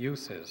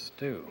uses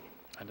do,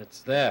 and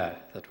it's there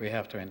that we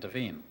have to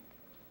intervene.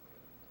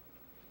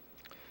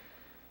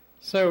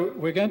 So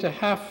we're going to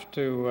have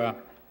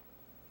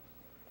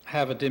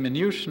have a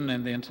diminution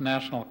in the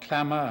international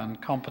clamor and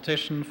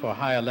competition for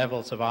higher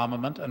levels of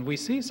armament, and we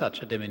see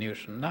such a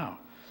diminution now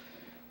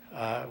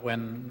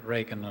when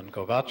Reagan and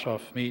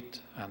Gorbachev meet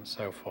and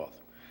so forth.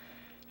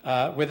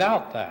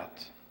 Without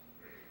that,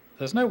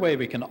 there's no way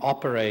we can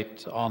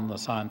operate on the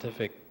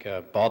scientific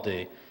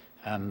body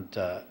and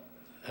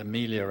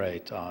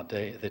ameliorate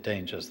the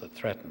dangers that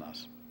threaten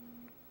us.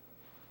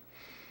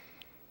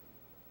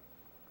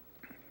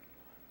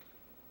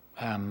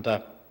 And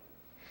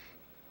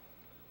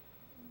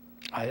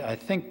I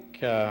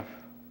think I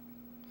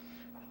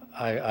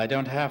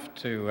don't have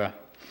to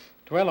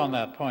dwell on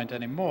that point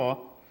anymore,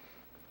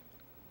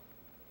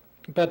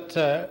 but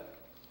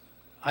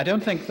I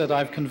don't think that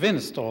I've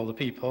convinced all the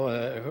people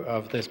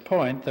of this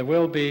point. There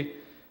will be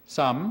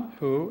some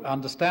who,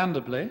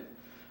 understandably,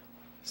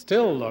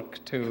 still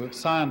look to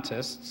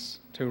scientists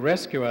to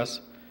rescue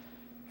us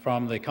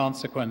from the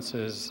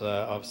consequences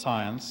of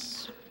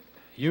science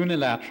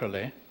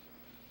unilaterally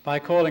by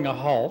calling a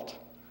halt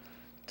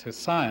to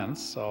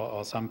science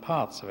or some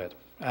parts of it.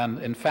 And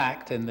in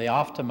fact, in the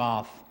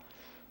aftermath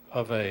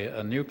of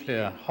a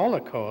nuclear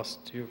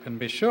holocaust, you can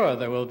be sure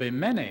there will be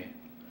many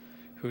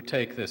who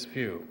take this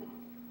view.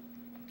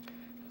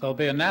 There'll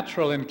be a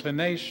natural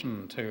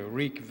inclination to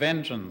wreak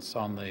vengeance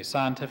on the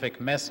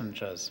scientific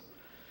messengers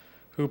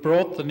who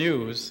brought the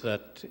news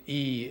that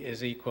E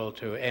is equal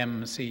to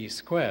mc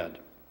squared.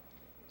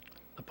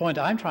 The point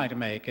I'm trying to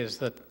make is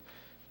that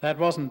that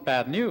wasn't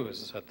bad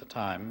news at the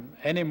time,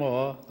 any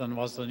more than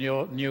was the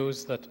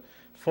news that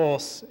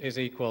force is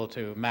equal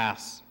to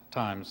mass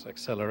times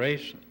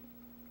acceleration.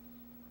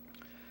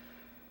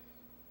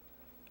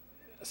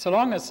 So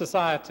long as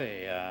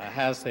society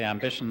has the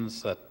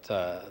ambitions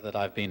that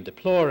I've been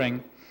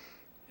deploring,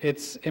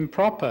 it's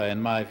improper,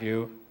 in my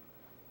view,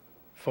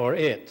 for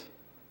it,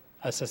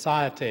 a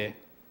society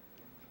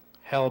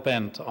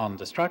hell-bent on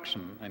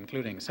destruction,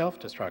 including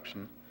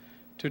self-destruction,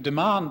 to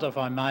demand of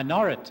a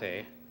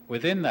minority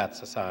within that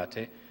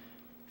society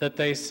that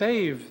they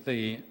save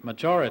the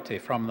majority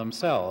from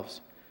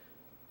themselves,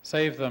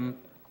 save them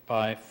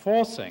by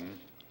forcing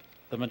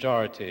the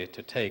majority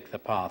to take the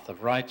path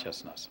of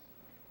righteousness.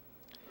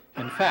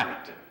 In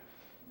fact,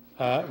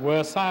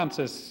 were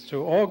scientists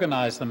to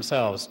organize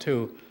themselves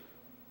to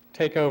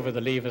take over the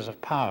levers of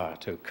power,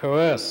 to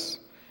coerce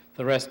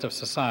the rest of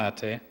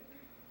society,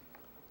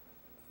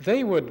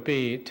 they would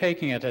be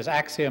taking it as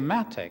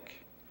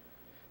axiomatic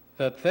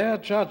that their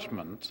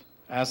judgment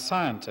as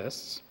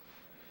scientists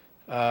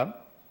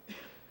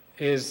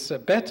is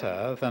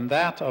better than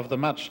that of the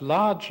much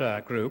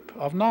larger group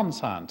of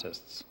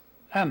non-scientists.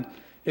 And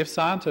if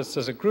scientists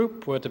as a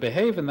group were to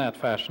behave in that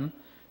fashion,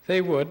 they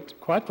would,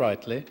 quite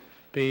rightly,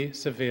 be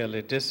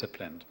severely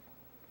disciplined.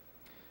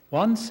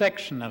 One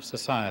section of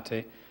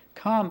society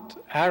can't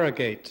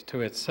arrogate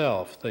to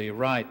itself the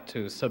right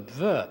to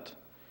subvert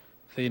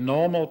the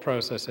normal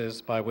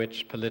processes by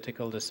which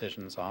political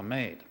decisions are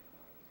made.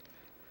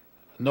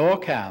 Nor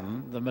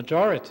can the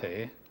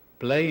majority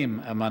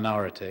blame a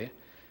minority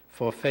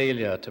for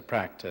failure to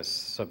practice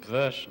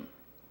subversion.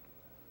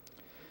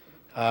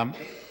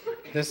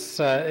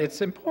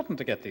 It's important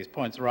to get these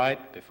points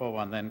right before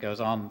one then goes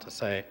on to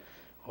say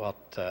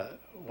what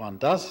one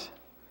does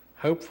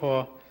hope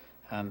for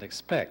and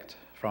expect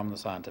from the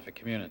scientific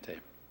community.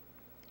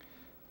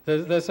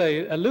 There's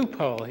a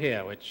loophole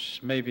here which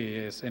maybe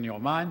is in your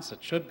minds, it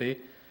should be,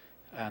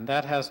 and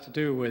that has to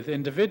do with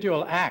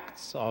individual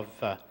acts of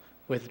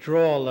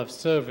withdrawal of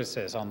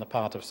services on the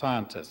part of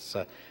scientists,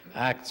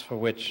 acts for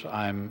which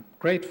I'm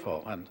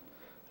grateful and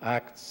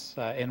acts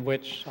in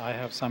which I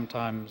have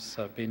sometimes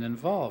been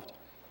involved.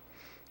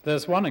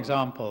 There's one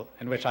example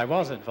in which I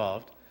was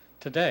involved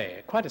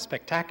today, quite a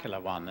spectacular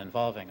one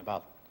involving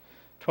about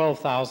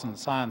 12,000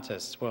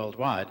 scientists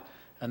worldwide,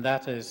 and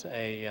that is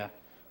a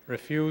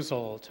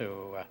refusal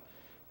to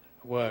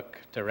work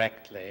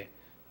directly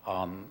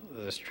on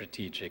the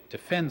Strategic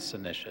Defense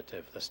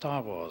Initiative, the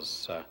Star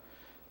Wars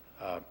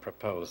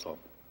proposal,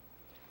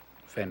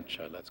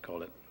 venture, let's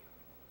call it.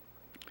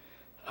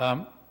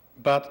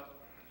 But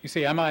you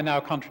see, am I now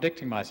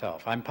contradicting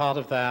myself? I'm part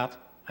of that,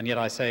 and yet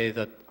I say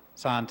that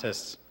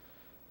scientists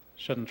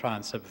shouldn't try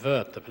and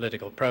subvert the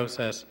political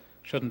process,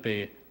 shouldn't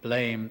be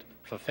blamed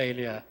for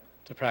failure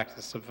to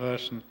practice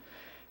subversion.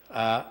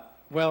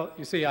 Well,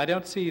 you see, I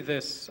don't see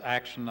this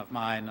action of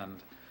mine and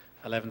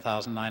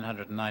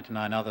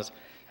 11,999 others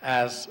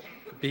as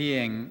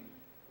being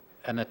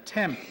an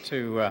attempt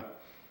to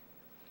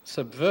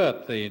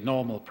subvert the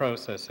normal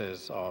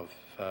processes of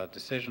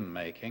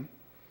decision-making.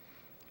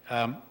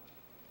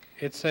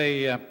 It's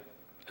a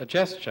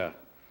gesture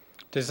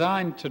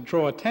designed to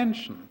draw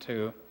attention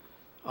to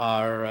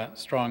our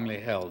strongly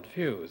held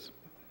views.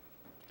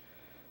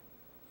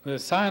 The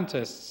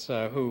scientists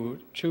who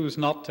choose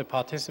not to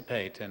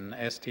participate in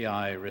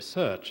STI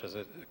research, as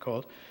it's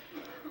called,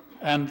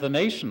 and the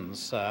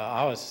nations,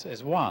 ours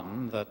is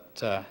one, that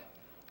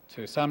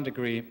to some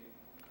degree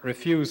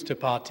refuse to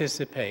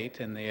participate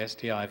in the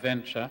STI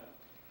venture,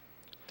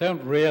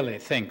 don't really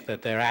think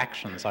that their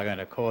actions are going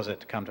to cause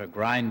it to come to a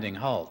grinding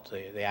halt.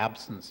 The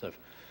absence of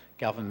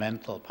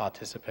governmental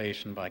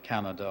participation by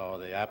Canada or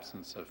the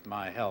absence of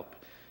my help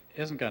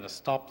isn't going to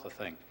stop the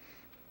thing.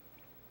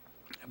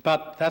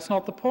 But that's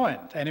not the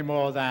point, any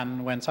more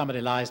than when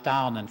somebody lies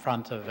down in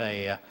front of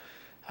a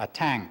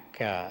tank,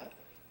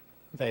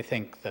 they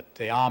think that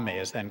the army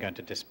is then going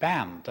to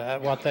disband.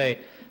 What they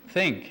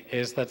think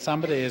is that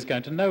somebody is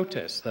going to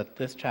notice that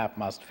this chap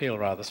must feel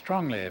rather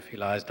strongly if he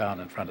lies down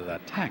in front of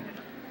that tank.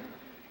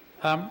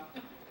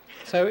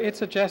 So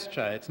it's a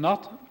gesture. It's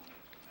not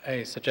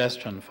a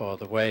suggestion for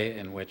the way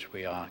in which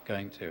we are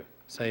going to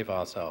save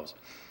ourselves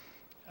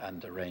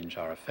and arrange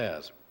our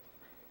affairs.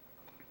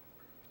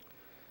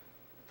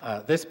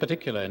 This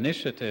particular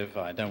initiative,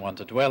 I don't want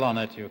to dwell on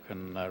it, you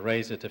can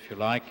raise it if you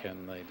like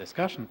in the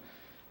discussion.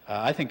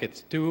 I think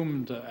it's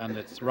doomed, and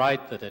it's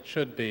right that it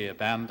should be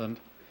abandoned.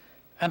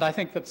 And I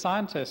think that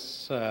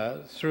scientists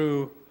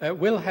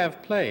will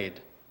have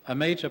played a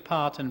major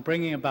part in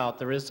bringing about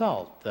the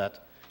result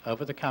that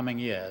over the coming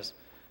years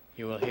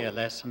you will hear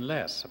less and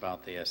less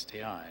about the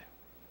STI,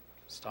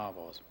 Star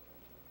Wars.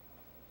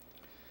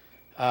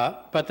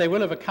 But they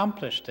will have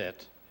accomplished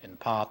it in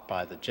part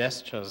by the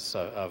gestures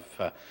of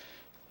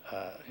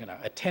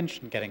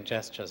attention-getting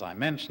gestures I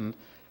mentioned,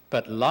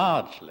 but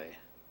largely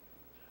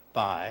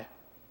by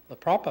the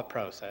proper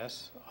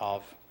process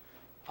of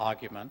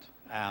argument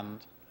and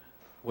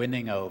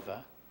winning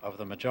over of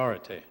the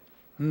majority,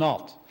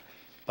 not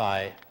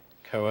by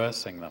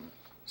coercing them,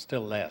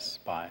 still less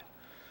by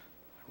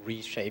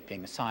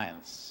reshaping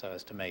science so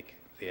as to make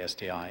the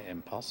STI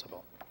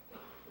impossible.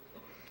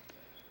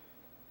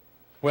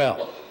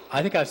 Well,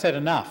 I think I've said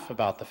enough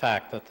about the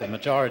fact that the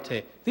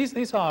majority,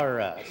 these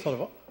are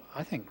sort of,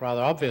 I think,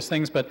 rather obvious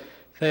things, but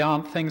they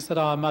aren't things that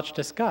are much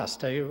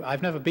discussed.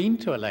 I've never been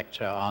to a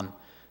lecture on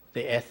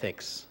the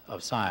ethics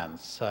of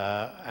science,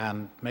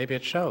 and maybe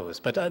it shows,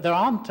 but there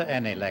aren't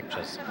any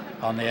lectures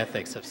on the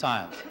ethics of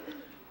science,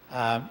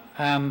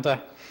 and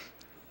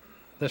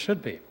there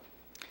should be.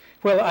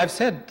 Well, I've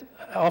said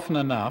often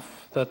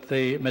enough that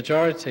the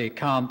majority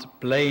can't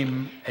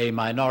blame a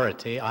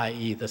minority,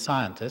 i.e. the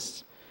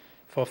scientists,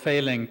 for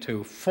failing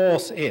to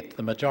force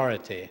the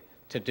majority,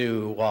 to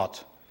do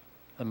what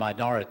the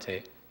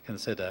minority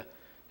consider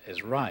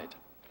is right.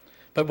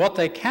 But what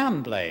they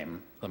can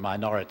blame the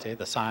minority,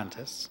 the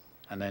scientists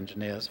and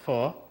engineers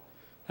for,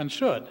 and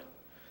should,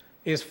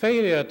 is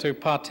failure to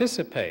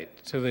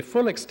participate to the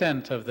full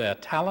extent of their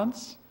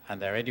talents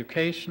and their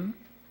education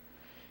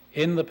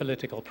in the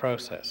political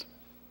process.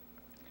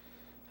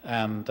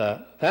 And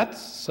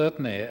that's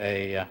certainly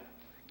a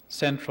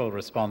central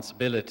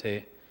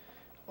responsibility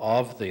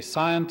of the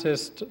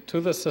scientist to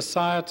the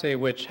society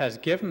which has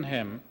given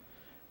him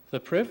the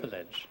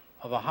privilege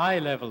of a high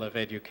level of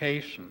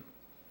education,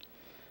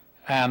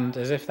 and,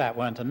 as if that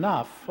weren't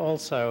enough,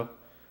 also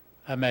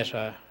a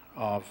measure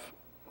of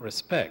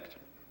respect.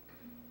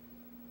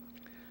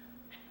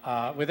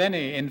 With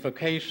any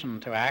invocation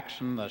to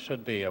action, there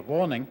should be a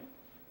warning,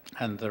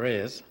 and there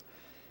is,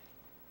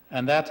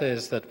 and that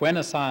is that when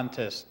a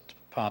scientist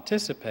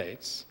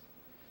participates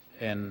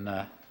in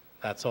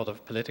that sort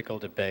of political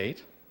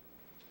debate,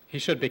 he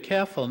should be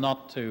careful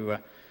not to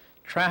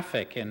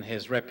traffic in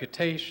his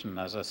reputation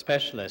as a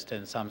specialist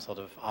in some sort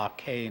of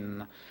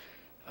arcane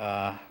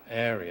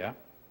area,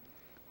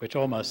 which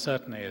almost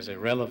certainly is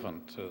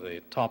irrelevant to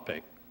the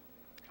topic,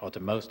 or to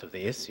most of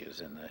the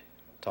issues in the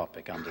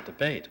topic under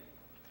debate.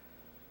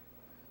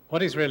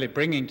 What he's really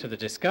bringing to the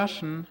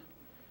discussion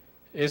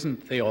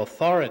isn't the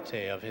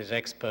authority of his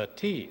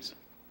expertise,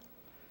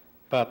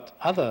 but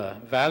other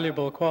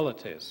valuable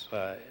qualities,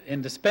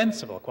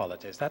 indispensable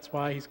qualities. That's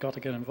why he's got to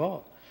get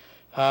involved.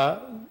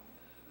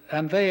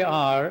 And they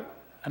are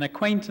an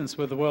acquaintance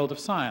with the world of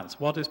science.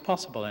 What is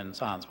possible in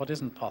science? What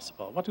isn't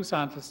possible? What do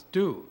scientists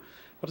do?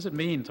 What does it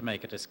mean to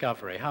make a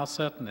discovery? How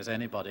certain is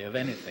anybody of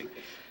anything?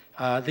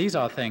 These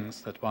are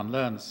things that one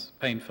learns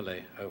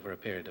painfully over a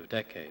period of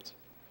decades.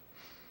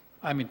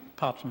 I mean,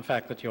 apart from the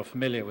fact that you're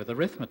familiar with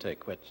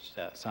arithmetic, which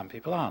some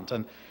people aren't.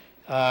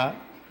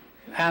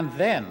 And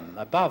then,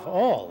 above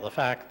all, the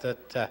fact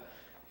that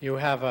you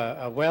have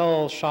a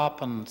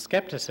well-sharpened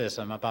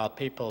skepticism about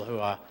people who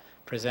are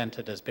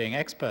presented as being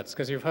experts,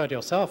 because you've heard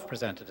yourself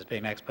presented as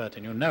being an expert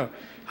and you know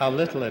how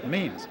little it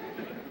means.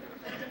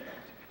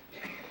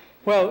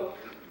 Well,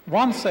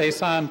 once a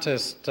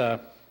scientist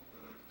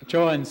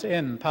joins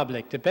in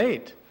public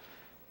debate,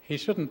 he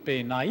shouldn't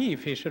be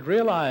naive. He should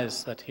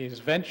realize that he's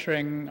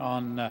venturing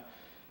on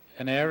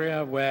an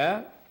area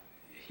where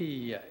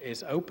he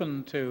is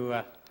open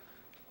to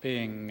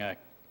being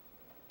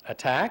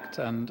attacked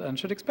and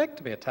should expect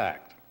to be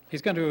attacked.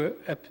 He's going to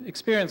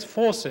experience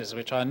forces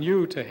which are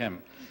new to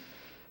him.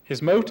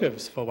 His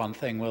motives, for one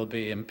thing, will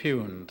be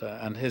impugned,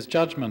 and his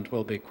judgment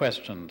will be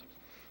questioned.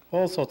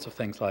 All sorts of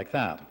things like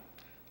that.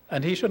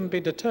 And he shouldn't be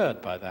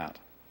deterred by that.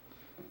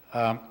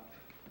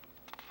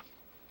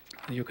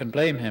 You can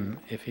blame him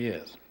if he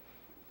is.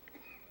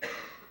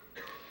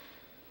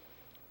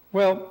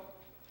 Well,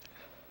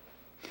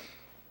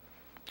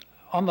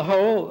 on the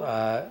whole,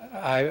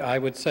 I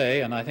would say,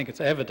 and I think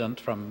it's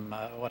evident from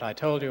what I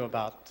told you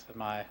about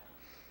my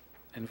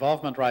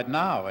involvement right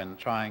now in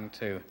trying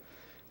to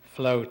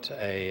float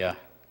a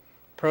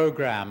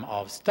program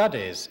of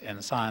studies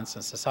in science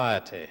and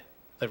society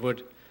that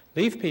would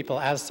leave people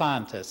as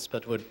scientists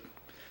but would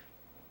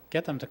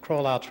get them to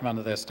crawl out from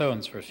under their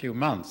stones for a few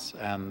months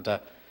and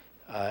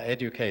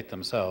educate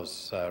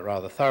themselves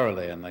rather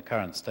thoroughly in the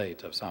current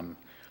state of some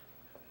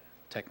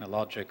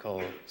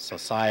technological,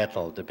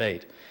 societal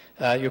debate.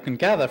 You can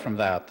gather from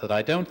that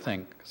I don't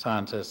think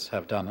scientists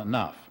have done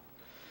enough.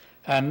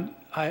 And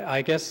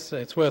I guess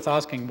it's worth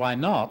asking why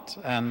not,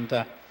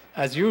 and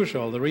as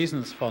usual, the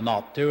reasons for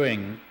not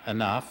doing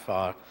enough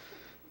are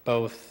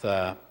both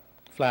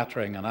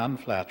flattering and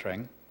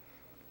unflattering.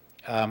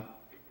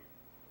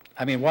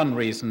 I mean, one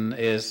reason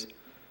is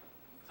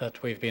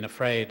that we've been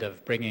afraid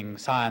of bringing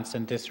science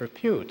in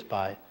disrepute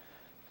by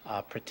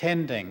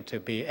pretending to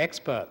be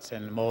experts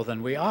in more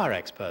than we are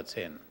experts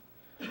in.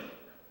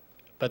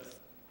 But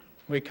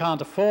we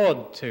can't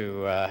afford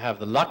to have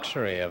the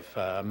luxury of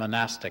a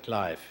monastic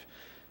life.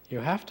 You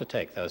have to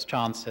take those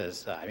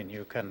chances. I mean,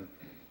 you can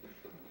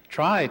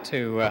try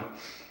to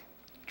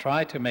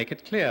make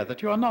it clear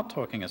that you are not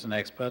talking as an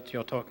expert,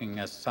 you're talking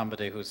as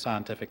somebody who's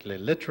scientifically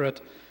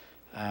literate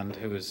and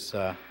who's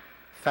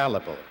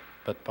fallible.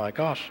 But by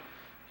gosh,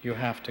 you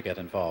have to get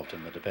involved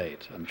in the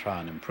debate and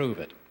try and improve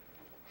it.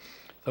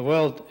 The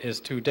world is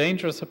too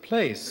dangerous a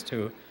place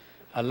to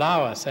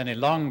allow us any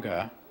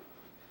longer,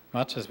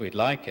 much as we'd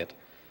like it,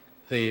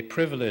 the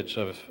privilege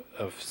of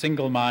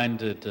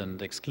single-minded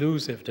and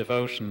exclusive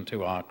devotion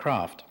to our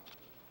craft.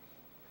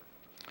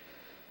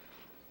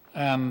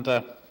 And,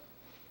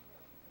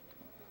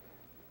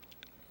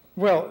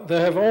 well,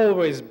 there have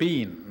always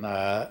been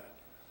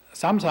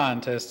some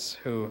scientists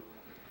who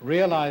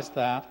realized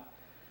that,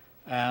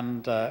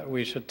 and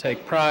we should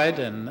take pride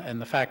in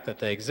the fact that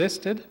they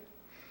existed.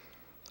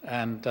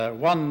 And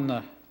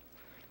one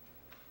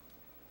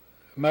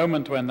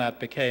moment when that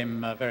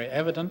became very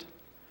evident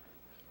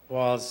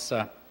was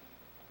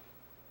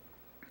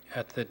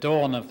at the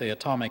dawn of the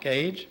atomic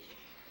age.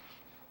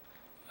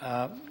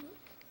 There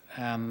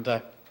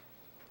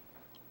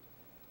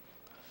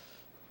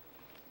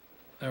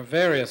are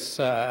various,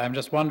 I'm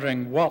just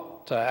wondering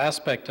what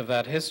aspect of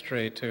that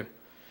history to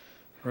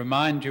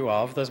remind you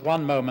of. There's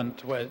one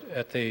moment where,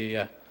 at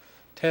the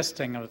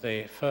testing of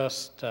the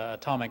first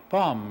atomic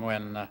bomb,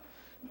 when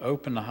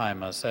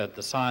Oppenheimer said,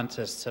 "The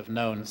scientists have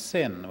known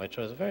sin," which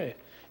was a very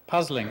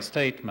puzzling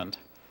statement,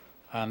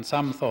 and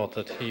some thought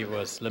that he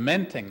was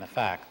lamenting the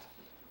fact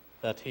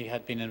that he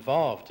had been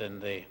involved in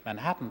the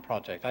Manhattan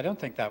Project. I don't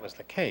think that was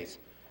the case.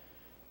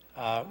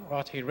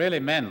 What he really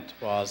meant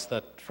was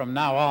that from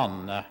now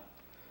on,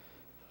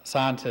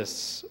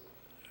 scientists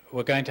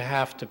were going to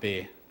have to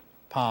be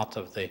part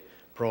of the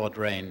broad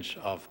range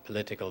of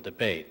political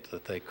debate,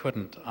 that they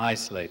couldn't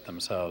isolate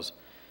themselves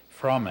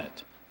from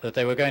it, that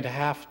they were going to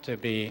have to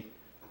be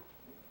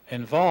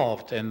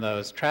involved in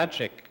those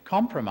tragic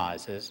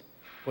compromises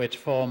which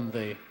form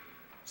the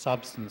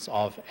substance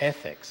of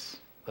ethics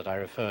that I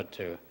referred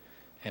to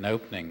in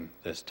opening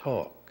this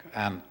talk.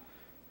 And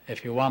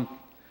if you want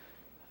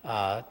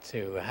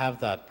to have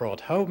that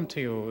brought home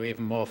to you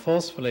even more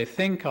forcefully,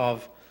 think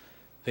of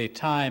the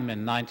time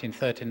in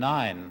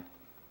 1939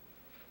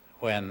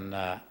 when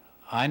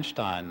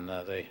Einstein,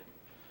 the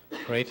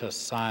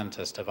greatest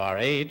scientist of our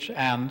age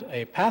and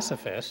a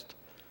pacifist,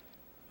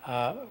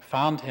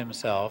 found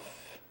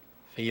himself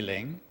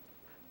feeling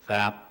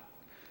that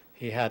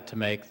he had to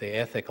make the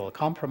ethical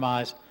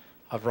compromise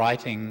of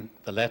writing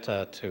the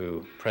letter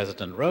to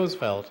President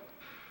Roosevelt,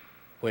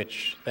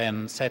 which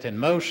then set in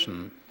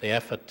motion the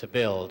effort to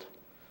build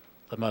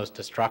the most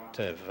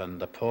destructive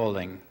and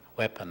appalling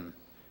weapon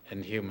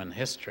in human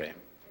history.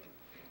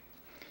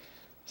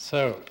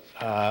 So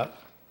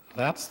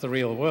that's the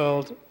real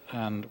world,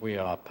 and we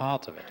are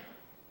part of it.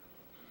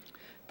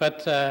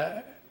 But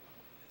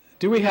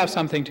do we have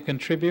something to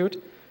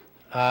contribute?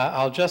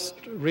 I'll just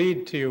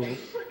read to you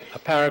a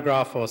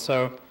paragraph or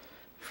so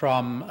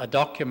from a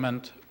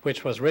document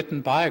which was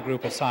written by a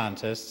group of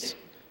scientists.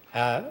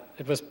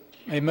 It was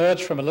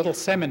emerged from a little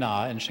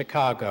seminar in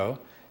Chicago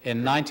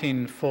in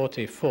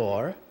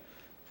 1944,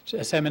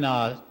 a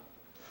seminar,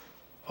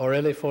 or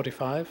really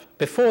 45,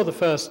 before the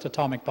first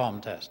atomic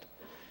bomb test.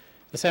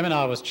 The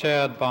seminar was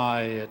chaired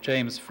by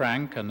James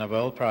Franck, a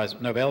Nobel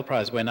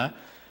Prize winner,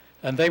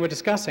 and they were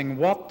discussing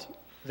what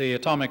the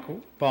atomic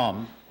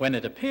bomb, when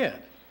it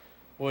appeared,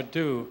 would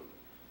do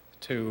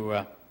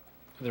to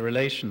the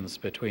relations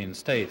between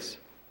states.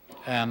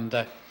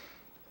 And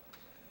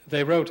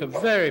they wrote a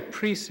very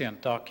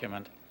prescient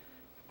document,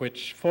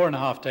 which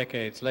 4.5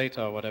 decades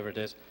later, or whatever it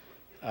is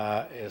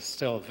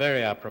still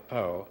very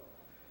apropos.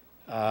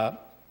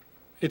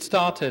 It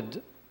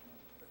started,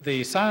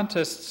 "The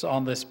scientists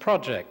on this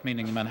project,"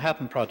 meaning the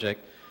Manhattan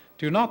Project,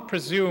 "do not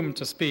presume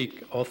to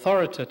speak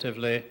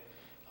authoritatively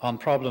on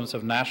problems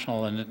of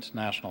national and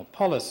international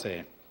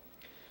policy,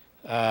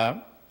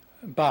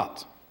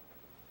 but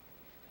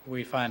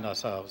we find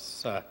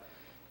ourselves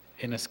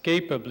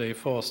inescapably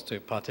forced to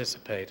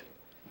participate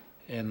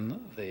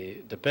in the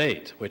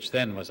debate," which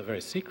then was a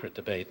very secret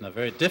debate and a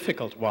very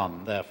difficult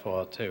one,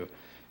 therefore, to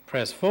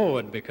press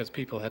forward because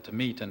people had to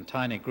meet in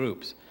tiny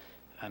groups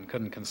and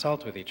couldn't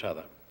consult with each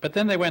other. But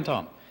then they went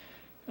on,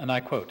 and I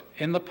quote,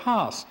 "In the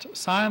past,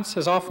 science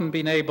has often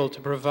been able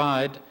to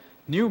provide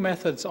new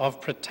methods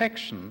of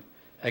protection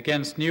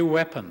against new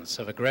weapons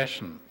of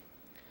aggression,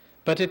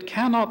 but it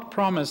cannot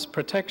promise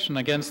protection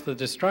against the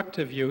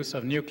destructive use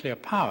of nuclear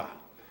power.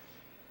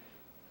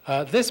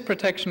 This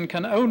protection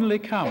can only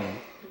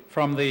come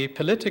from the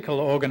political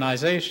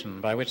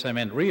organization," by which they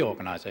meant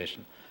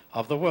reorganization,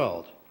 "of the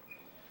world.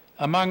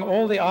 Among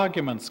all the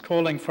arguments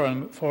calling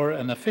for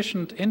an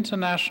efficient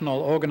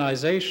international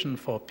organization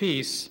for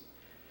peace,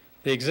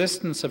 the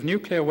existence of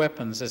nuclear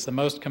weapons is the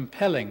most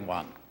compelling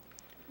one.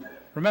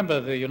 remember,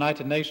 the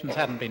United Nations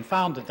hadn't been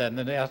founded then,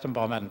 the atom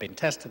bomb hadn't been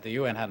tested, the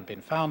UN hadn't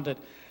been founded,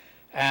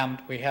 and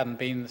we hadn't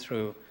been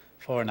through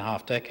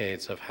 4.5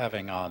 decades of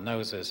having our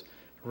noses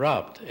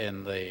rubbed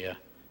in the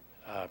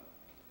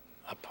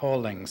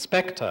appalling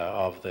spectre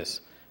of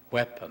this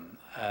weapon.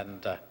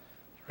 And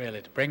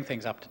really, to bring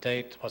things up to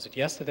date, was it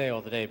yesterday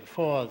or the day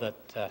before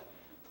that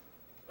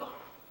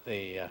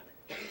the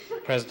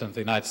President of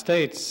the United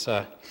States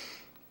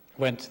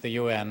went to the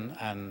UN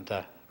and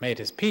made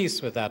his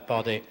peace with that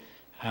body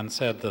and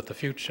said that the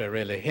future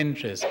really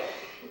hinges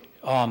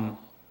on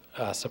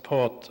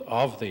support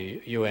of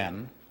the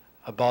UN,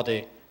 a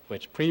body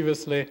which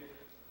previously the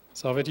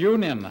Soviet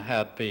Union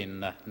had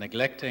been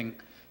neglecting,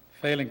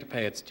 failing to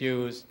pay its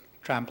dues,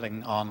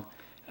 trampling on,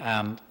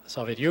 and the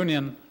Soviet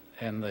Union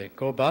in the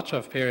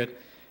Gorbachev period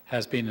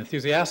has been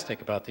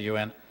enthusiastic about the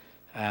UN,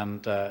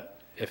 and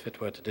if it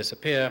were to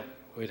disappear,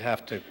 we'd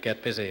have to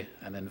get busy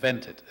and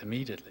invent it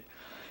immediately.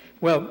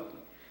 Well,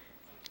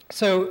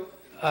 so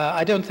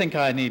I don't think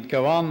I need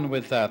go on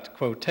with that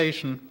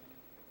quotation.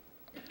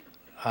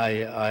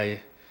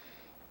 I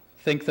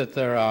think that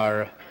there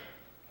are,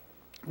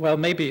 well,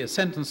 maybe a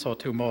sentence or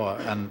two more,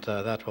 and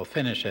that will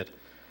finish it.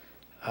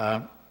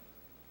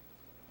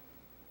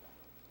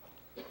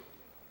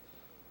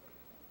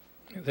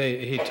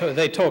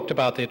 They talked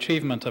about the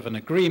achievement of an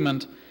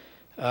agreement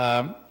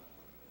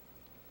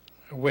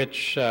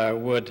which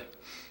would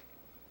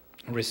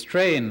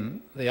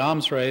restrain the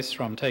arms race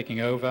from taking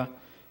over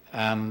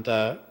and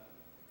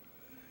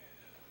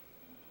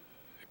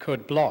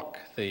could block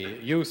the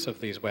use of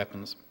these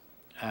weapons,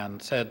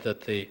 and said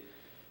that the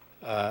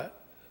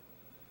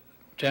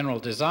general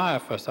desire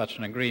for such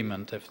an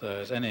agreement, if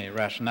there's any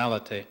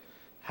rationality,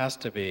 has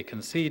to be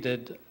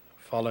conceded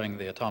following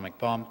the atomic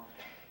bomb,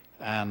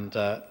 and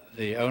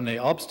the only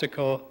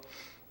obstacle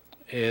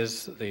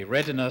is the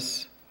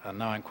readiness, and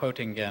now I'm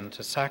quoting again,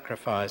 to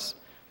sacrifice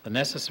the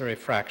necessary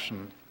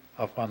fraction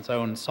of one's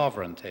own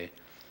sovereignty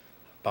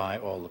by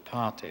all the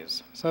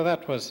parties. So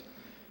that was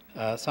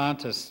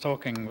scientists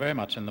talking very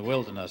much in the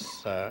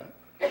wilderness a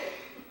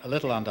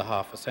little under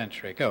half a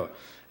century ago.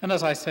 And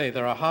as I say,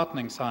 there are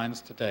heartening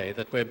signs today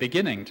that we're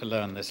beginning to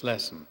learn this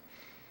lesson.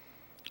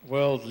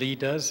 World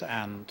leaders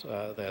and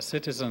their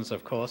citizens,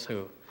 of course,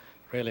 who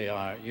really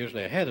are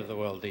usually ahead of the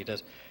world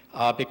leaders,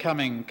 are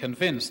becoming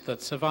convinced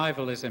that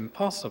survival is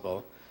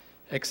impossible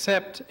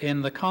except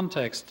in the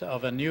context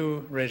of a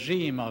new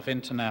regime of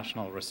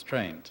international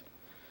restraint.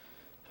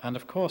 And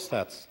of course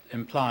that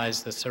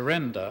implies the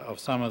surrender of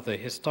some of the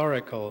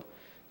historical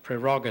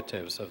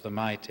prerogatives of the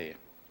mighty.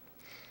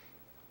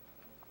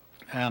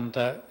 And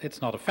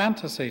it's not a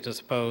fantasy to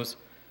suppose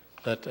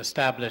that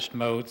established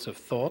modes of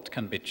thought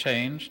can be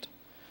changed.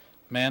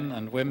 Men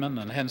and women,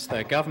 and hence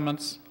their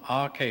governments,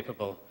 are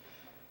capable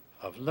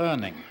of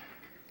learning.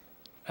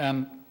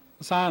 And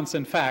science,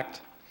 in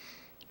fact,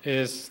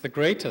 is the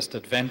greatest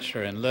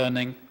adventure in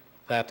learning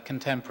that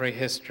contemporary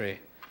history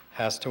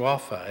has to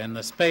offer. In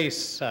the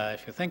space,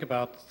 if you think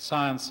about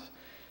science,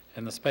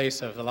 in the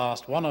space of the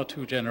last 1 or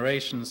 2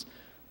 generations,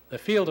 the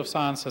field of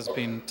science has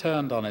been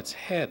turned on its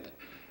head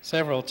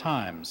several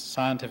times.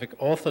 Scientific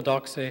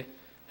orthodoxy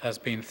has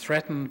been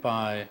threatened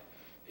by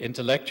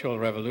intellectual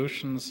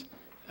revolutions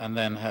and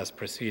then has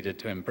proceeded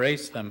to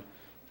embrace them,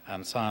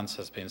 and science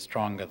has been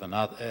stronger than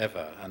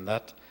ever. And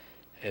that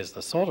is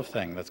the sort of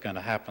thing that's going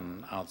to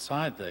happen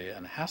outside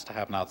and has to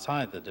happen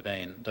outside the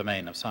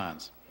domain of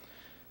science.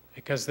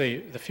 Because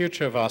the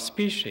future of our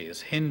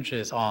species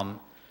hinges on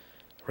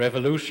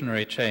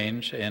revolutionary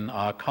change in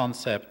our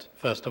concept,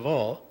 first of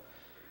all,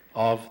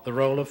 of the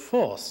role of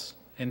force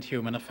in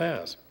human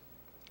affairs.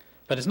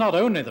 But it's not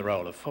only the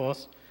role of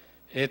force,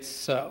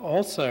 it's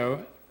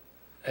also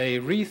a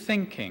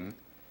rethinking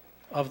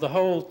of the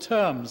whole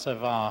terms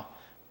of our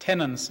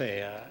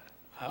tenancy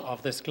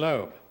of this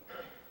globe.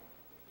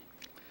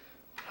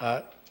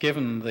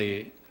 Given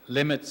the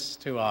limits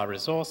to our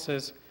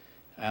resources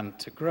and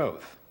to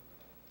growth.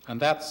 And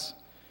that's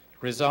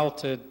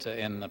resulted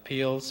in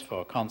appeals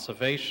for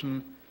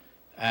conservation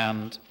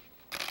and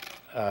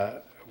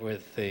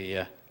with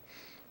the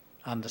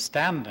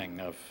understanding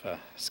of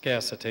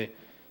scarcity,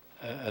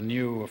 a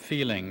new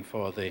feeling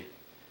for the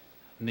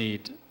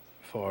need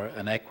for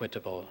an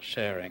equitable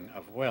sharing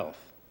of wealth.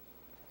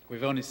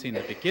 We've only seen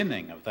the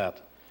beginning of that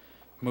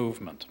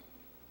movement.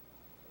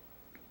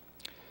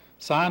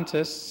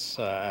 Scientists,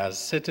 as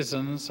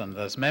citizens and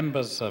as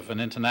members of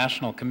an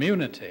international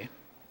community,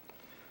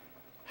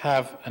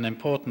 have an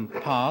important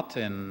part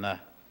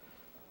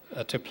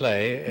to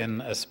play in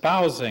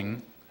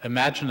espousing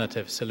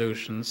imaginative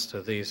solutions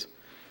to these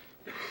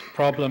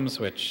problems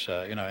which,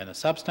 in a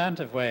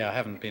substantive way I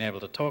haven't been able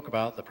to talk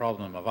about: the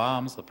problem of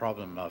arms, the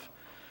problem of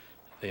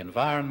the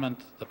environment,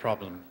 the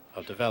problem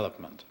of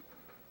development.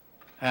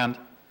 And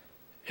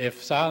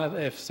if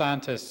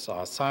scientists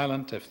are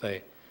silent, if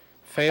they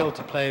fail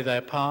to play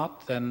their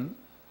part, then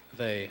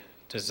they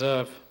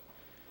deserve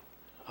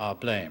our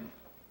blame.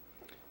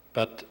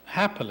 But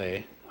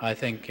happily, I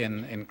think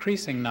in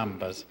increasing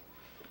numbers,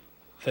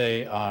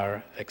 they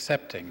are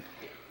accepting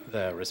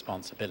their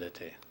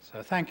responsibility.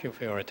 So thank you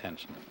for your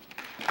attention.